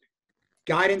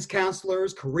 guidance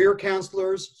counselors, career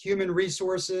counselors, human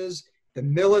resources, the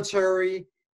military,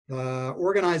 the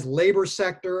organized labor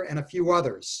sector, and a few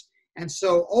others. And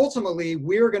so ultimately,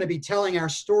 we're going to be telling our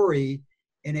story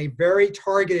in a very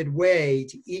targeted way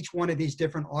to each one of these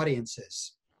different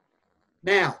audiences.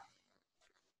 Now,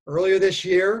 earlier this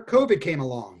year, COVID came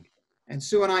along, and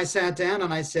Sue and I sat down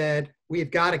and I said,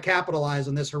 we've got to capitalize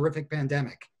on this horrific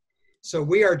pandemic. So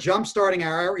we are jumpstarting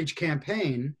our outreach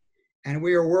campaign, and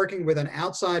we are working with an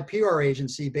outside PR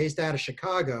agency based out of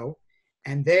Chicago,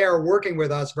 and they are working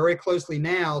with us very closely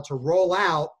now to roll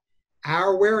out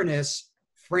our awareness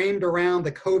framed around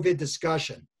the COVID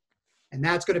discussion. And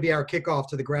that's going to be our kickoff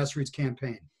to the grassroots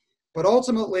campaign. But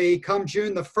ultimately, come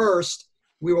June the 1st,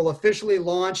 we will officially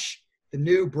launch the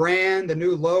new brand, the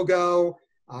new logo,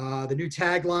 the new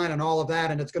tagline, and all of that.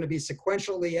 And it's going to be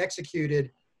sequentially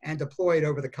executed and deployed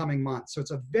over the coming months. So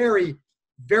it's a very,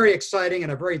 very exciting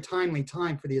and a very timely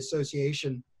time for the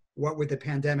association, what with the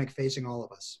pandemic facing all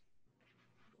of us.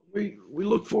 We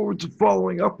look forward to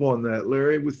following up on that,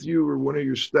 Larry, with you or one of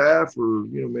your staff, or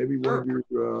maybe one of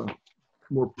your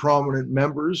more prominent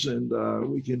members, and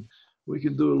we can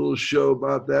do a little show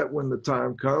about that when the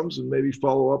time comes, and maybe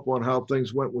follow up on how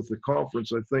things went with the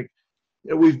conference. I think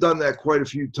we've done that quite a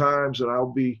few times, and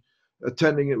I'll be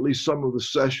attending at least some of the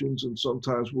sessions, and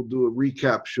sometimes we'll do a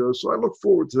recap show. So I look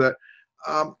forward to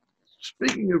that.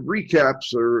 Speaking of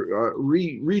recaps or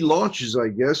relaunches, I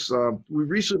guess, we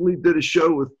recently did a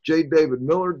show with J. David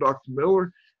Miller, Dr.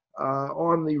 Miller,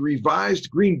 on the revised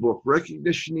Green Book,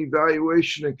 Recognition,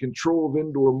 Evaluation, and Control of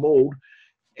Indoor Mold.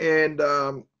 And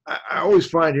I always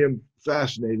find him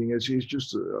fascinating, as he's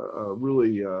just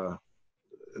really,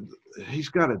 he's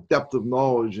got a depth of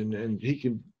knowledge, and he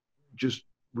can just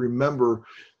remember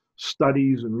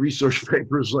studies and research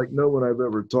papers like no one I've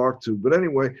ever talked to. But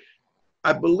anyway,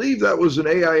 I believe that was an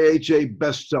AIHA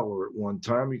bestseller at one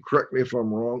time. You correct me if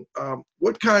I'm wrong.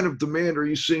 What kind of demand are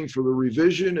you seeing for the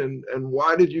revision, and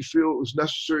why did you feel it was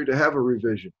necessary to have a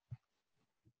revision?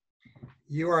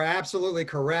 You are absolutely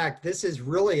correct. This is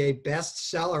really a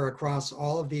bestseller across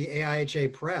all of the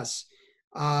AIHA press.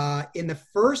 In the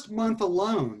first month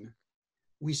alone,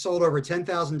 we sold over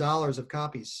 $10,000 of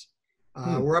copies.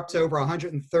 We're up to over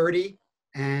 130,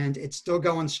 and it's still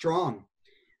going strong.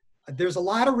 There's a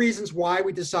lot of reasons why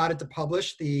we decided to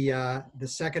publish the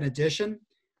second edition.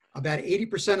 About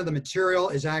 80% of the material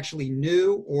is actually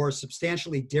new or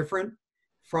substantially different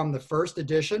from the first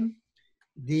edition.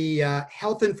 The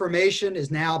health information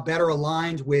is now better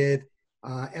aligned with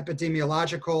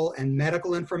epidemiological and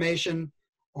medical information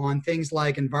on things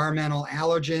like environmental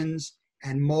allergens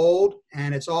and mold,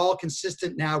 and it's all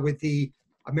consistent now with the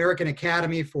American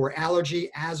Academy for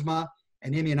Allergy, Asthma,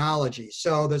 and Immunology.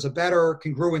 So there's a better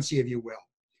congruency, if you will.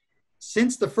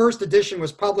 Since the first edition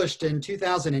was published in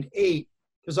 2008,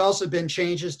 there's also been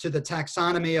changes to the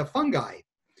taxonomy of fungi.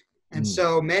 And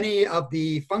so many of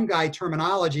the fungi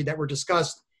terminology that were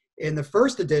discussed in the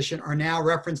first edition are now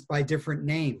referenced by different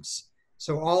names.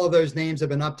 So all of those names have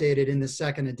been updated in the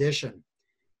second edition.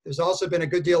 There's also been a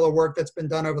good deal of work that's been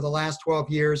done over the last 12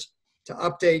 years to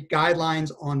update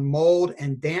guidelines on mold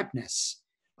and dampness.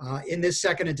 In this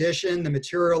second edition, the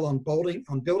material on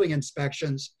building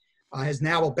inspections is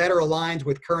now better aligned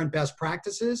with current best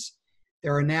practices.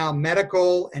 There are now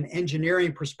medical and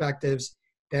engineering perspectives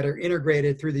that are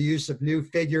integrated through the use of new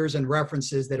figures and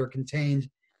references that are contained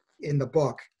in the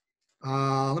book.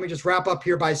 Let me just wrap up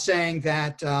here by saying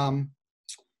that,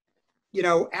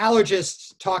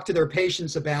 allergists talk to their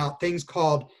patients about things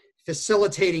called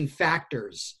facilitating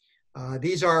factors.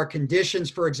 These are conditions,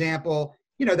 for example,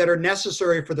 that are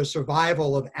necessary for the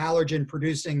survival of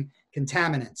allergen-producing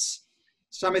contaminants.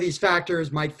 Some of these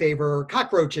factors might favor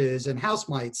cockroaches and house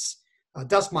mites,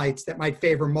 dust mites that might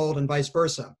favor mold and vice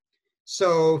versa.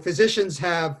 So physicians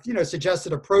have,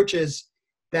 suggested approaches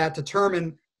that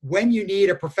determine when you need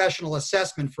a professional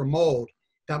assessment for mold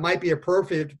that might be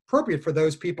appropriate for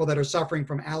those people that are suffering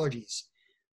from allergies.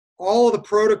 All of the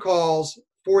protocols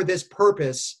for this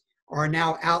purpose are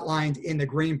now outlined in the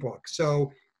Green Book.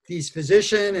 So these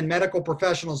physician and medical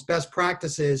professionals' best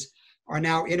practices are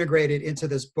now integrated into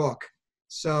this book.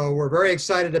 So we're very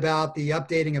excited about the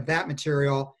updating of that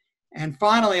material. And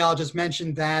finally, I'll just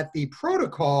mention that the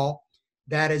protocol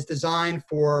that is designed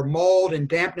for mold and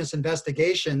dampness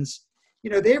investigations,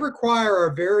 they require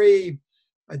a very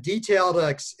detailed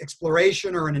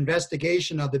exploration or an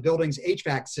investigation of the building's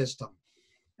HVAC system.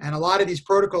 And a lot of these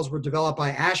protocols were developed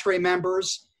by ASHRAE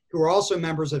members who are also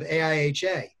members of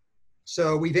AIHA.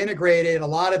 So we've integrated a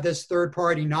lot of this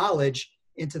third-party knowledge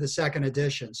into the second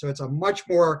edition. So it's a much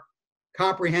more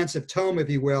comprehensive tome, if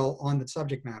you will, on the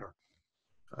subject matter.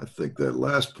 I think that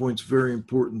last point's very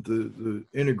important, the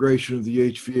integration of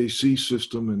the HVAC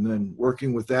system and then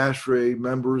working with ASHRAE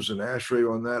members and ASHRAE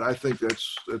on that. I think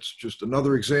that's just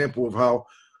another example of how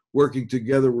working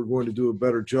together we're going to do a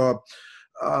better job.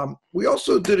 We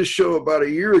also did a show about a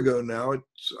year ago now.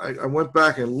 I went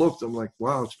back and looked. I'm like,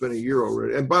 wow, it's been a year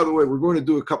already. And by the way, we're going to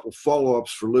do a couple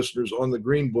follow-ups for listeners on the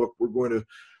Green Book. We're going to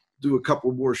do a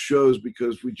couple more shows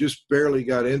because we just barely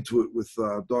got into it with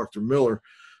Dr. Miller.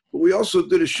 But we also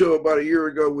did a show about a year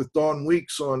ago with Dawn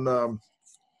Weeks on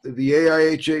the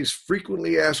AIHA's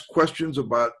frequently asked questions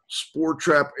about spore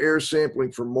trap air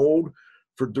sampling for mold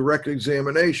for direct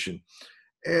examination.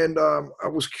 And I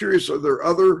was curious, are there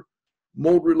other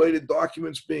mold-related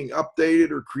documents being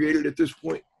updated or created at this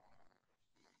point?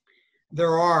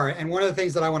 There are. And one of the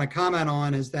things that I want to comment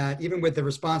on is that even with the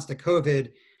response to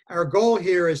COVID, our goal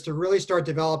here is to really start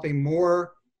developing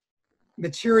more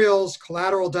materials,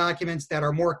 collateral documents that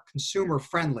are more consumer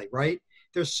friendly, right?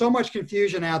 There's so much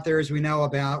confusion out there, as we know,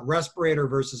 about respirator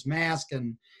versus mask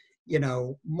and,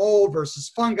 mold versus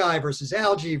fungi versus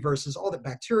algae versus all the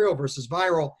bacterial versus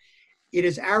viral. It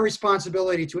is our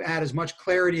responsibility to add as much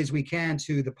clarity as we can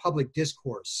to the public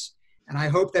discourse. And I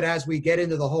hope that as we get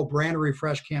into the whole brand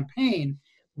refresh campaign,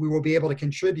 we will be able to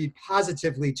contribute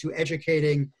positively to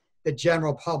educating the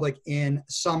general public in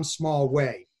some small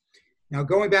way. Now,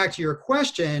 going back to your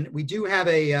question, we do have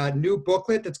a new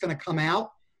booklet that's going to come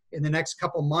out in the next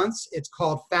couple months. It's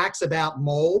called Facts About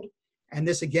Mold. And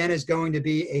this, again, is going to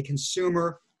be a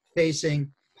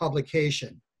consumer-facing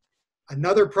publication.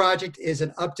 Another project is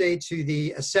an update to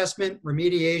the assessment,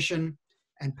 remediation,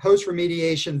 and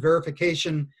post-remediation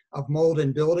verification of mold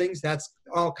in buildings. That's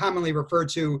all commonly referred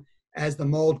to as the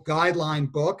Mold Guideline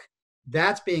Book.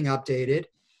 That's being updated.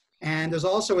 And there's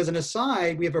also, as an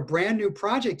aside, we have a brand new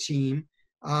project team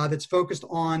that's focused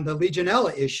on the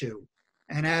Legionella issue.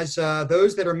 And as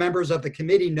those that are members of the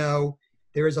committee know,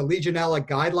 there is a Legionella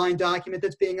guideline document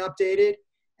that's being updated.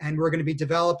 And we're going to be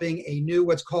developing a new,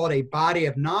 what's called a body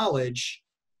of knowledge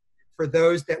for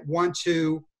those that want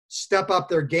to step up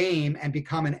their game and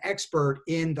become an expert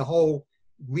in the whole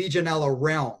Legionella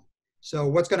realm. So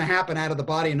what's going to happen out of the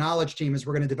body of knowledge team is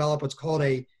we're going to develop what's called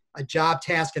a job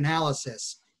task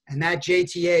analysis. And that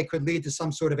JTA could lead to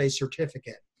some sort of a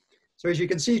certificate. So as you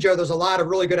can see, Joe, there's a lot of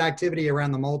really good activity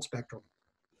around the mold spectrum.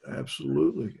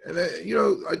 Absolutely. And,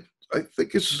 I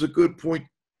think this is a good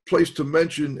place to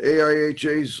mention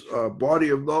AIHA's body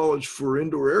of knowledge for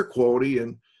indoor air quality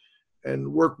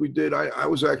and work we did. I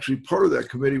was actually part of that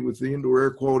committee with the Indoor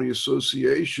Air Quality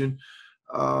Association.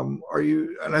 And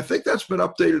I think that's been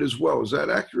updated as well. Is that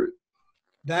accurate?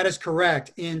 That is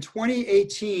correct. In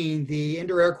 2018, the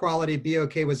Indoor Air Quality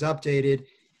BOK was updated,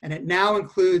 and it now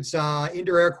includes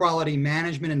indoor air quality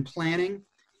management and planning.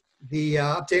 The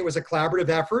update was a collaborative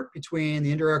effort between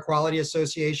the Indoor Air Quality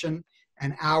Association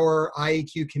and our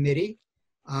IAQ committee.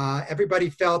 Everybody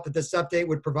felt that this update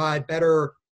would provide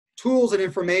better tools and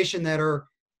information that are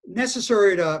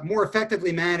necessary to more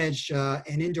effectively manage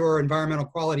an indoor environmental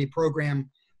quality program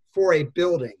for a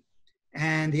building.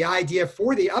 And the idea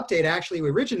for the update actually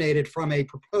originated from a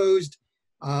proposed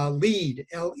LEED,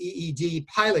 L-E-E-D,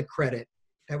 pilot credit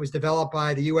that was developed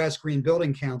by the U.S. Green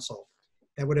Building Council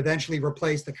that would eventually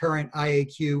replace the current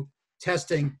IAQ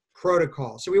testing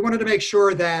protocol. So we wanted to make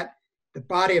sure that the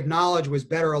body of knowledge was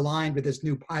better aligned with this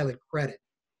new pilot credit.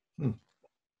 Yep.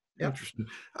 Interesting.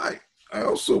 I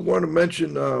also want to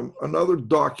mention another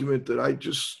document that I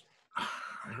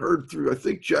heard through, I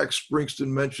think Jack Springston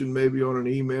mentioned maybe on an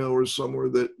email or somewhere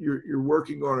that you're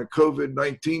working on a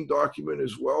COVID-19 document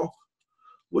as well.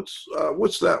 What's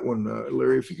that one,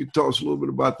 Larry? If you could tell us a little bit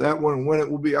about that one and when it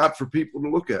will be out for people to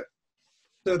look at.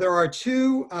 So there are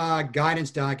two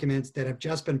guidance documents that have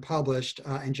just been published,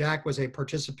 and Jack was a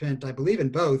participant, I believe, in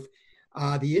both.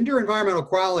 The indoor environmental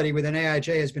quality within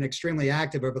AIHA has been extremely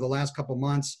active over the last couple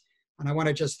months, and I want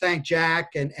to just thank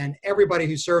Jack and everybody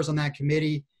who serves on that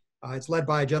committee. It's led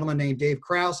by a gentleman named Dave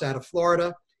Krause out of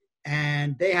Florida,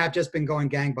 and they have just been going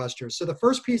gangbusters. So the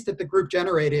first piece that the group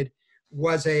generated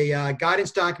was a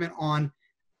guidance document on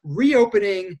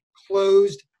reopening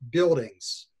closed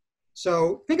buildings.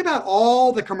 So think about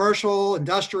all the commercial,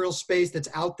 industrial space that's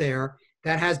out there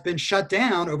that has been shut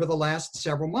down over the last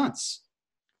several months.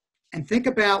 And think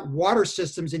about water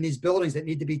systems in these buildings that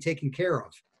need to be taken care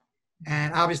of.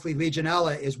 And obviously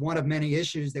Legionella is one of many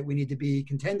issues that we need to be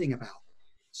contending about.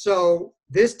 So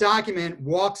this document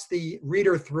walks the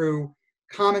reader through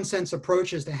common sense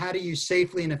approaches to how do you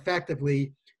safely and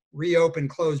effectively reopen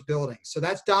closed buildings. So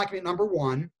that's document number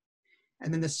one.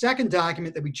 And then the second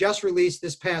document that we just released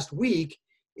this past week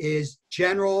is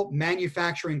general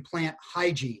manufacturing plant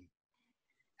hygiene.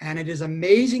 And it is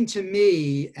amazing to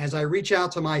me as I reach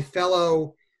out to my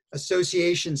fellow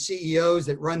association CEOs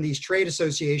that run these trade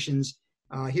associations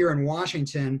here in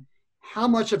Washington, how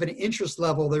much of an interest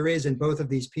level there is in both of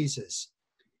these pieces.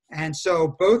 And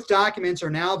so both documents are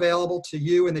now available to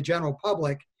you and the general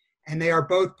public, and they are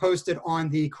both posted on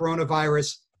the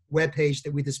coronavirus webpage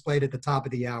that we displayed at the top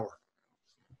of the hour.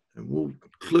 And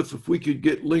Cliff, if we could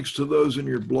get links to those in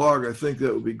your blog, I think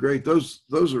that would be great. Those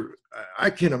are, I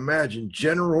can imagine,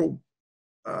 general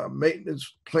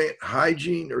maintenance plant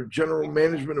hygiene or general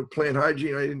management of plant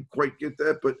hygiene. I didn't quite get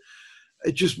that, but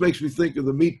it just makes me think of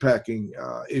the meatpacking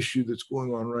issue that's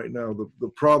going on right now, the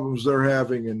problems they're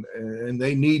having, and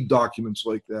they need documents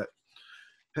like that.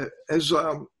 Has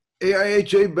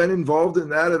AIHA been involved in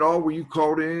that at all? Were you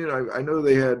called in? I know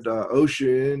they had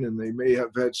OSHA in, and they may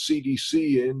have had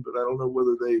CDC in, but I don't know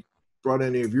whether they brought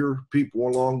any of your people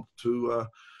along to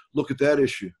look at that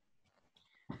issue.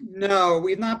 No,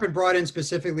 we've not been brought in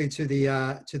specifically to the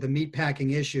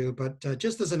meatpacking issue, but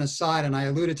just as an aside, and I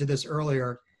alluded to this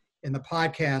earlier in the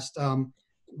podcast,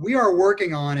 we are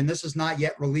working on, and this is not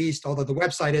yet released, although the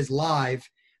website is live,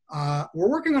 we're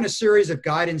working on a series of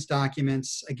guidance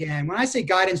documents. Again, when I say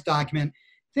guidance document,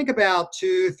 think about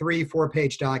 2, 3,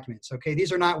 4-page documents, okay?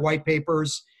 These are not white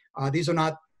papers. These are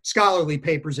not scholarly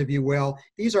papers, if you will.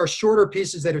 These are shorter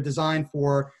pieces that are designed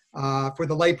for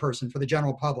the layperson, for the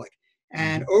general public.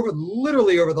 And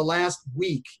literally over the last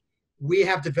week, we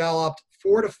have developed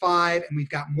 4 to 5, and we've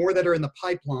got more that are in the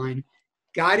pipeline,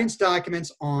 guidance documents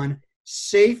on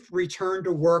safe return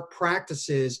to work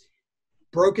practices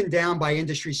broken down by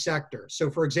industry sector. So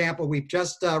for example, we've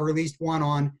just released one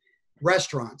on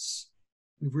restaurants.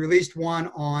 We've released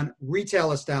one on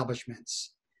retail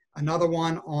establishments, another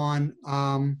one on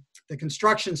the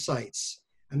construction sites,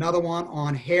 another one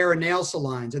on hair and nail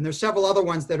salons, and there's several other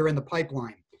ones that are in the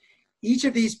pipeline. Each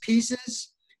of these pieces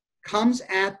comes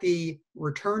at the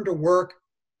return to work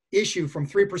issue from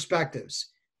 3 perspectives.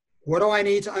 What do I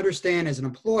need to understand as an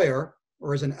employer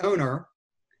or as an owner?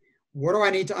 What do I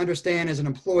need to understand as an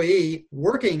employee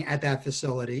working at that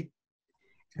facility?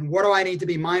 And what do I need to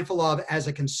be mindful of as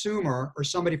a consumer or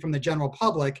somebody from the general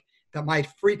public that might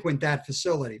frequent that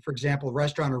facility, for example,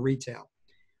 restaurant or retail?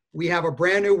 We have a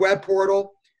brand new web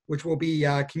portal, which we'll be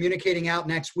communicating out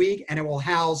next week, and it will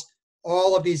house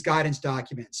all of these guidance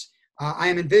documents. I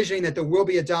am envisioning that there will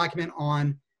be a document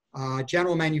on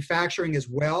general manufacturing as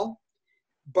well.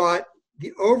 But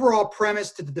the overall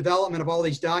premise to the development of all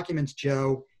these documents,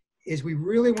 Joe, is we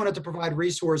really wanted to provide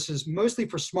resources mostly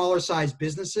for smaller sized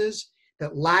businesses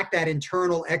that lack that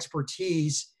internal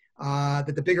expertise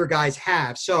that the bigger guys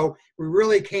have. So we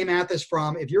really came at this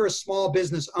from, if you're a small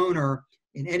business owner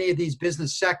in any of these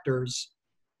business sectors,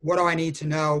 what do I need to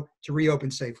know to reopen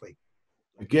safely?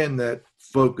 Again, that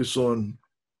focus on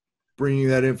bringing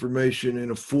that information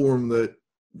in a form that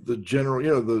the general,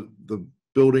 the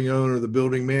building owner, the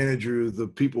building manager, the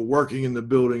people working in the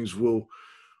buildings will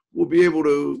be able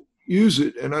to use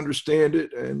it and understand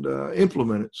it and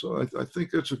implement it. So I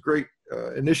think that's a great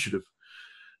initiative.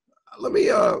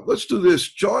 Let's do this.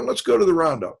 John, let's go to the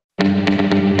roundup.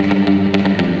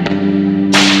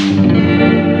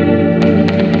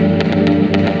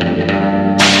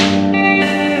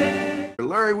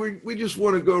 Larry, we just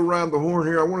want to go around the horn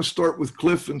here. I want to start with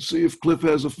Cliff and see if Cliff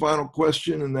has a final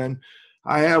question, and then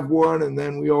I have one, and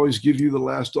then we always give you the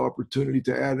last opportunity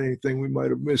to add anything we might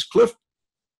have missed. Cliff?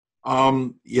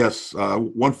 Yes,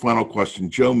 one final question.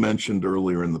 Joe mentioned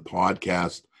earlier in the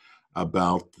podcast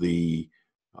about the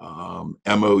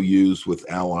MOUs with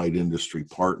allied industry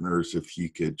partners. If you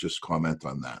could just comment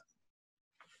on that.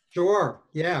 Sure.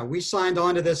 Yeah, we signed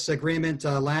on to this agreement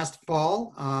last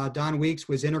fall. Don Weeks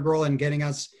was integral in getting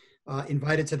us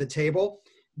invited to the table.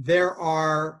 There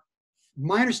are,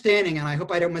 my understanding, and I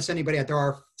hope I don't miss anybody out, there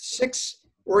are 6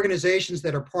 organizations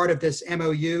that are part of this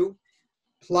MOU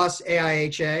plus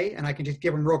AIHA, and I can just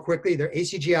give them real quickly. They're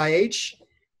ACGIH,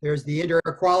 there's the Indoor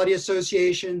Air Quality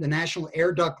Association, the National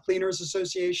Air Duct Cleaners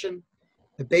Association,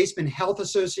 the Basement Health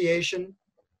Association,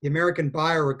 the American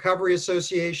Biorecovery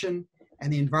Association,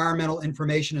 and the Environmental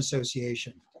Information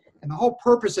Association. And the whole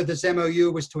purpose of this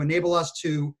MOU was to enable us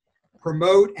to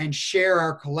promote and share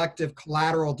our collective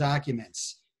collateral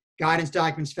documents, guidance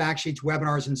documents, fact sheets,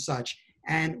 webinars, and such.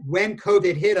 And when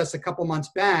COVID hit us a couple months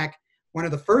back, one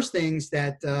of the first things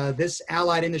that this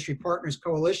Allied Industry Partners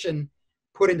Coalition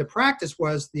put into practice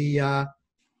was the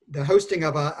hosting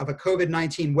of a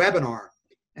COVID-19 webinar.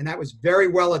 And that was very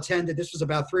well attended. This was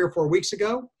about 3 or 4 weeks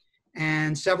ago.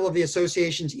 And several of the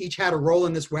associations each had a role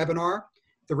in this webinar.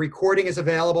 The recording is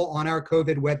available on our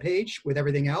COVID webpage with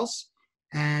everything else.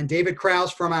 And David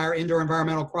Krause from our Indoor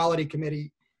Environmental Quality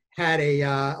Committee had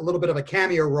a little bit of a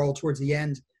cameo role towards the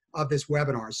end of this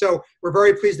webinar. So we're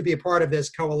very pleased to be a part of this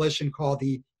coalition called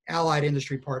the Allied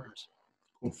Industry Partners.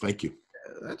 Well, thank you.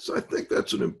 I think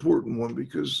that's an important one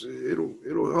because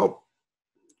it'll help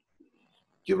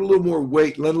give it a little more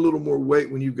weight, lend a little more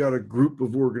weight when you've got a group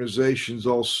of organizations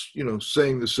all,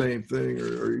 saying the same thing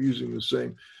or using the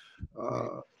same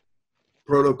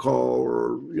protocol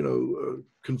or,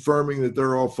 confirming that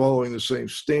they're all following the same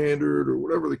standard or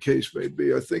whatever the case may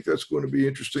be. I think that's going to be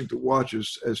interesting to watch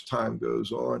as time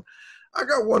goes on. I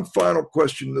got one final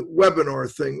question, the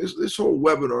webinar thing, this whole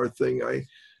webinar thing,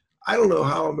 I don't know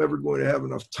how I'm ever going to have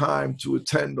enough time to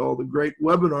attend all the great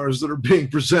webinars that are being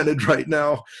presented right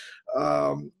now.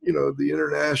 The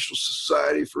International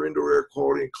Society for Indoor Air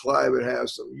Quality and Climate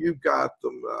has them. You've got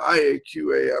them,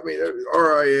 IAQA,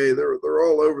 RIA, they're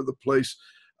all over the place.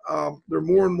 They're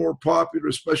more and more popular,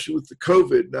 especially with the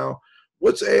COVID. Now,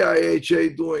 what's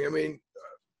AIHA doing?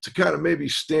 To kind of maybe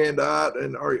stand out,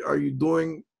 and are you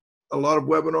doing a lot of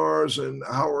webinars, and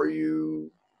how are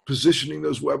you positioning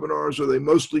those webinars? Are they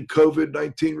mostly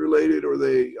COVID-19 related, or are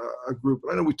they a group?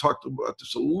 I know we talked about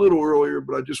this a little earlier,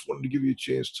 but I just wanted to give you a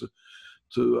chance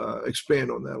to expand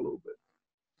on that a little bit.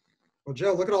 Well,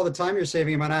 Joe, look at all the time you're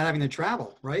saving by not having to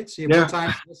travel, right? So you have more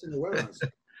time to listen to webinars.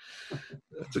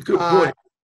 That's a good point.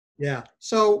 Yeah.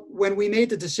 So when we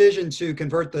made the decision to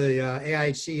convert the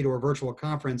AIHC to a virtual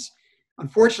conference,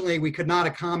 unfortunately, we could not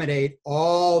accommodate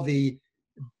all the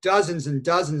dozens and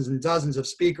dozens and dozens of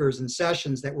speakers and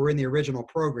sessions that were in the original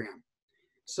program.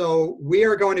 So we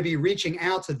are going to be reaching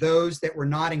out to those that were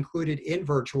not included in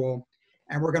virtual,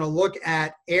 and we're going to look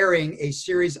at airing a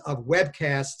series of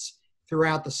webcasts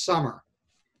throughout the summer.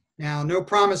 Now, no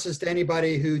promises to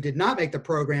anybody who did not make the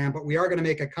program, but we are going to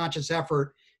make a conscious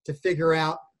effort to figure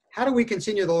out how do we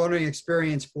continue the learning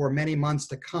experience for many months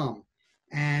to come,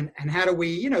 and how do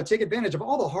we take advantage of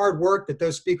all the hard work that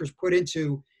those speakers put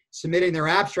into submitting their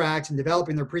abstracts and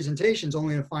developing their presentations,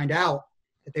 only to find out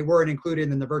that they weren't included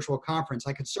in the virtual conference.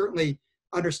 I could certainly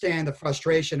understand the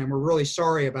frustration, and we're really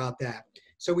sorry about that.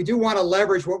 So we do want to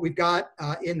leverage what we've got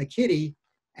in the kitty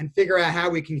and figure out how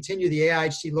we continue the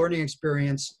AIHC learning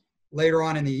experience later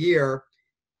on in the year.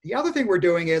 The other thing we're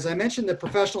doing is, I mentioned the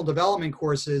professional development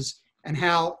courses and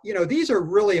how, these are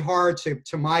really hard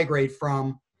to migrate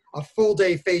from a full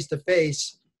day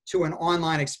face-to-face to an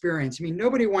online experience. I mean,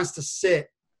 nobody wants to sit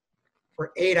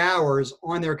for 8 hours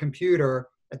on their computer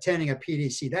attending a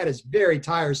PDC. That is very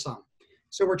tiresome.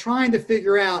 So we're trying to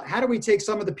figure out, how do we take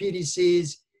some of the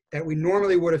PDCs that we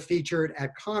normally would have featured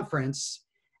at conference,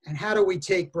 and how do we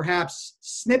take perhaps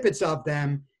snippets of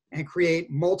them and create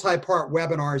multi-part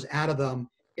webinars out of them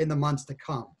in the months to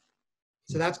come.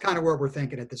 So that's kind of where we're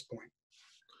thinking at this point.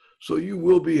 So you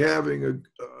will be having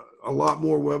a lot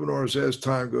more webinars as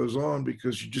time goes on,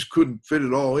 because you just couldn't fit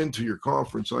it all into your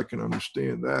conference. I can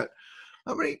understand that.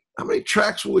 How many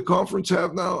tracks will the conference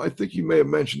have now? I think you may have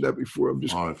mentioned that before. I'm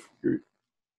just 5. curious.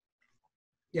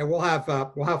 Yeah, we'll have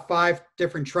 5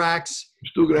 different tracks. You're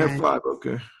still going to have 5,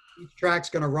 okay. Each track's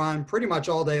going to run pretty much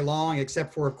all day long,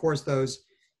 except for, of course, those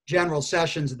general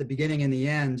sessions at the beginning and the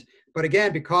end. But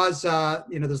again, because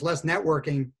there's less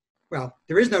networking, well,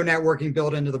 there is no networking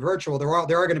built into the virtual. There are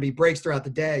going to be breaks throughout the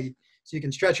day, so you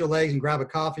can stretch your legs and grab a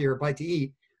coffee or a bite to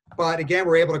eat. But again,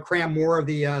 we're able to cram more of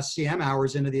the CM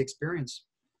hours into the experience.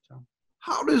 So,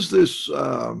 how does this?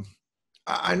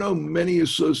 I know many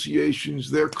associations,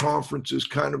 their conference is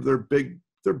kind of their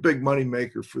big money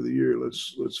maker for the year.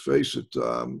 Let's face it.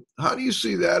 How do you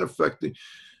see that affecting?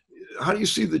 How do you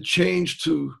see the change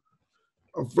to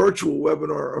a virtual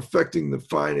webinar affecting the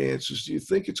finances? Do you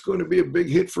think it's going to be a big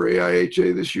hit for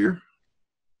AIHA this year?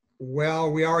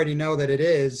 Well, we already know that it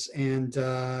is, and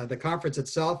the conference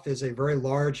itself is a very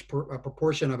large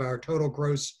proportion of our total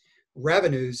gross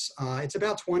revenues. It's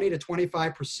about 20 to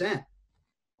 25%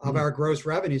 of our gross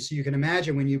revenue. So you can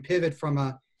imagine, when you pivot from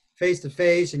a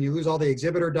face-to-face and you lose all the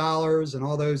exhibitor dollars and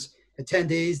all those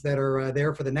attendees that are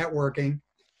there for the networking,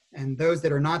 and those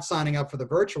that are not signing up for the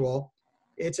virtual,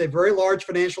 it's a very large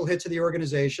financial hit to the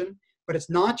organization. But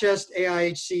it's not just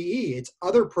AIHCE, it's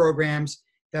other programs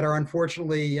that are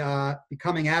unfortunately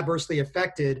becoming adversely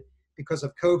affected because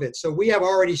of COVID. So we have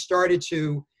already started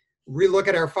to relook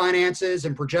at our finances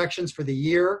and projections for the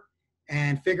year,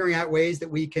 and figuring out ways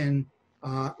that we can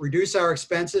reduce our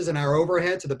expenses and our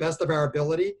overhead to the best of our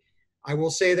ability. I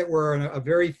will say that we're a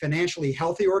very financially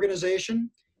healthy organization,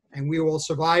 and we will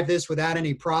survive this without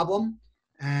any problem.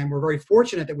 And we're very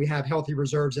fortunate that we have healthy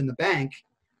reserves in the bank,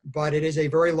 but it is a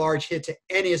very large hit to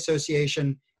any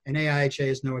association, and AIHA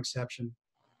is no exception.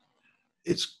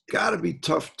 It's got to be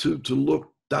tough to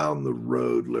look down the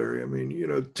road, Larry. I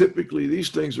mean, typically these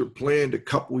things are planned a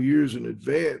couple years in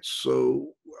advance. So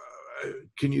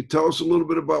can you tell us a little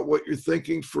bit about what you're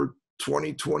thinking for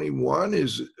 2021?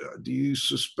 Do you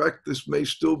suspect this may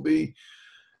still be,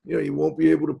 you won't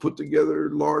be able to put together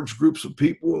large groups of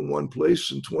people in one place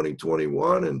in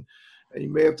 2021, and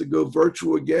you may have to go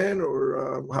virtual again,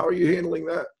 or how are you handling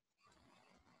that?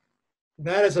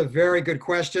 That is a very good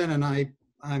question, and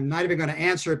I'm not even going to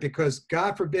answer it, because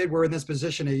God forbid we're in this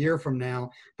position a year from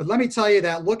now. But let me tell you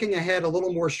that looking ahead a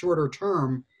little more shorter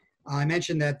term, I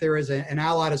mentioned that there is an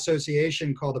allied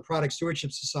association called the Product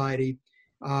Stewardship Society,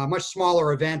 a much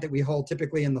smaller event that we hold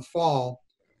typically in the fall.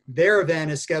 Their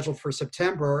event is scheduled for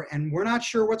September, and we're not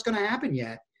sure what's going to happen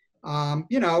yet.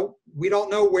 We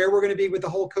don't know where we're going to be with the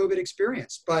whole COVID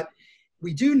experience, but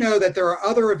we do know that there are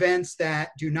other events that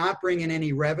do not bring in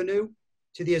any revenue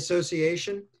to the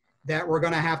association that we're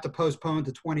going to have to postpone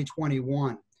to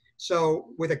 2021. So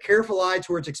with a careful eye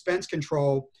towards expense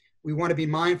control, we want to be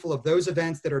mindful of those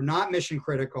events that are not mission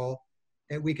critical,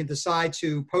 that we can decide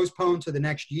to postpone to the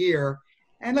next year.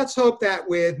 And let's hope that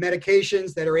with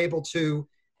medications that are able to,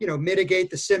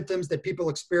 mitigate the symptoms that people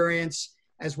experience,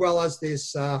 as well as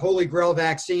this Holy Grail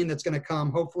vaccine that's going to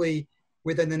come hopefully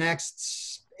within the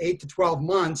next 8 to 12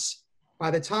 months, by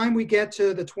the time we get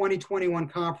to the 2021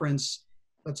 conference,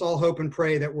 let's all hope and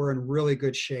pray that we're in really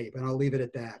good shape. And I'll leave it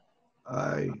at that.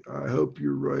 I hope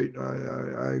you're right.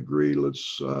 I agree.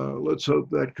 Let's hope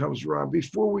that comes around.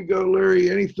 Before we go,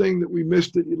 Larry, anything that we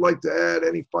missed that you'd like to add?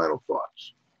 Any final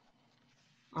thoughts?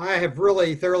 I have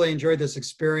really thoroughly enjoyed this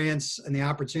experience and the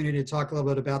opportunity to talk a little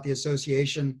bit about the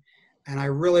association. And I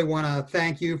really want to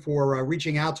thank you for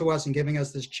reaching out to us and giving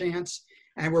us this chance.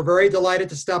 And we're very delighted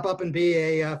to step up and be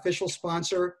a official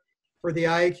sponsor for the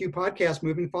IAQ podcast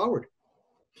moving forward.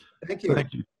 Thank you.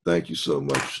 Thank you. Thank you so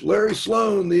much. Larry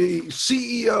Sloan, the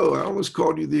CEO, I almost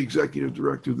called you the executive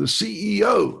director, the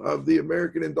CEO of the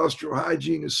American Industrial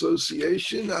Hygiene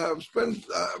Association. It's been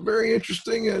very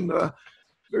interesting, and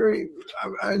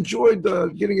I enjoyed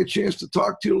getting a chance to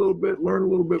talk to you a little bit, learn a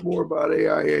little bit more about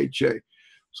AIHA.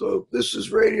 So this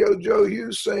is Radio Joe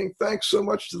Hughes saying thanks so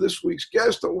much to this week's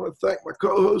guest. I want to thank my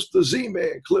co-host, the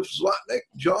Z-Man, Cliff Zlotnick.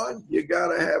 John, you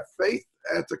got to have faith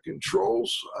at the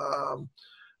controls.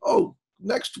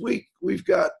 Next week, we've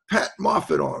got Pat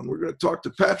Moffett on. We're going to talk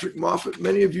to Patrick Moffett.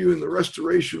 Many of you in the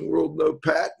restoration world know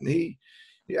Pat, and he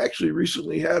actually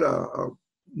recently had a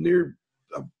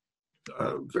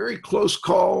very close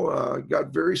call,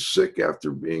 got very sick after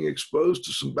being exposed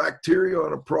to some bacteria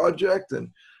on a project, and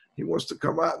he wants to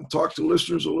come out and talk to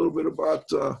listeners a little bit about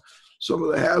some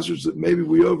of the hazards that maybe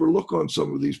we overlook on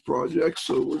some of these projects.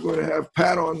 So we're going to have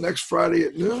Pat on next Friday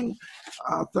at noon.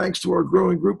 Thanks to our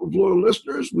growing group of loyal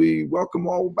listeners. We welcome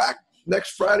all back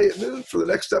next Friday at noon for the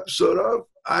next episode of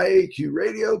IAQ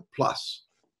Radio Plus.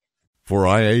 For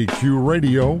IAQ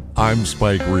Radio, I'm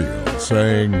Spike Reel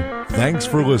saying thanks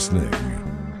for listening.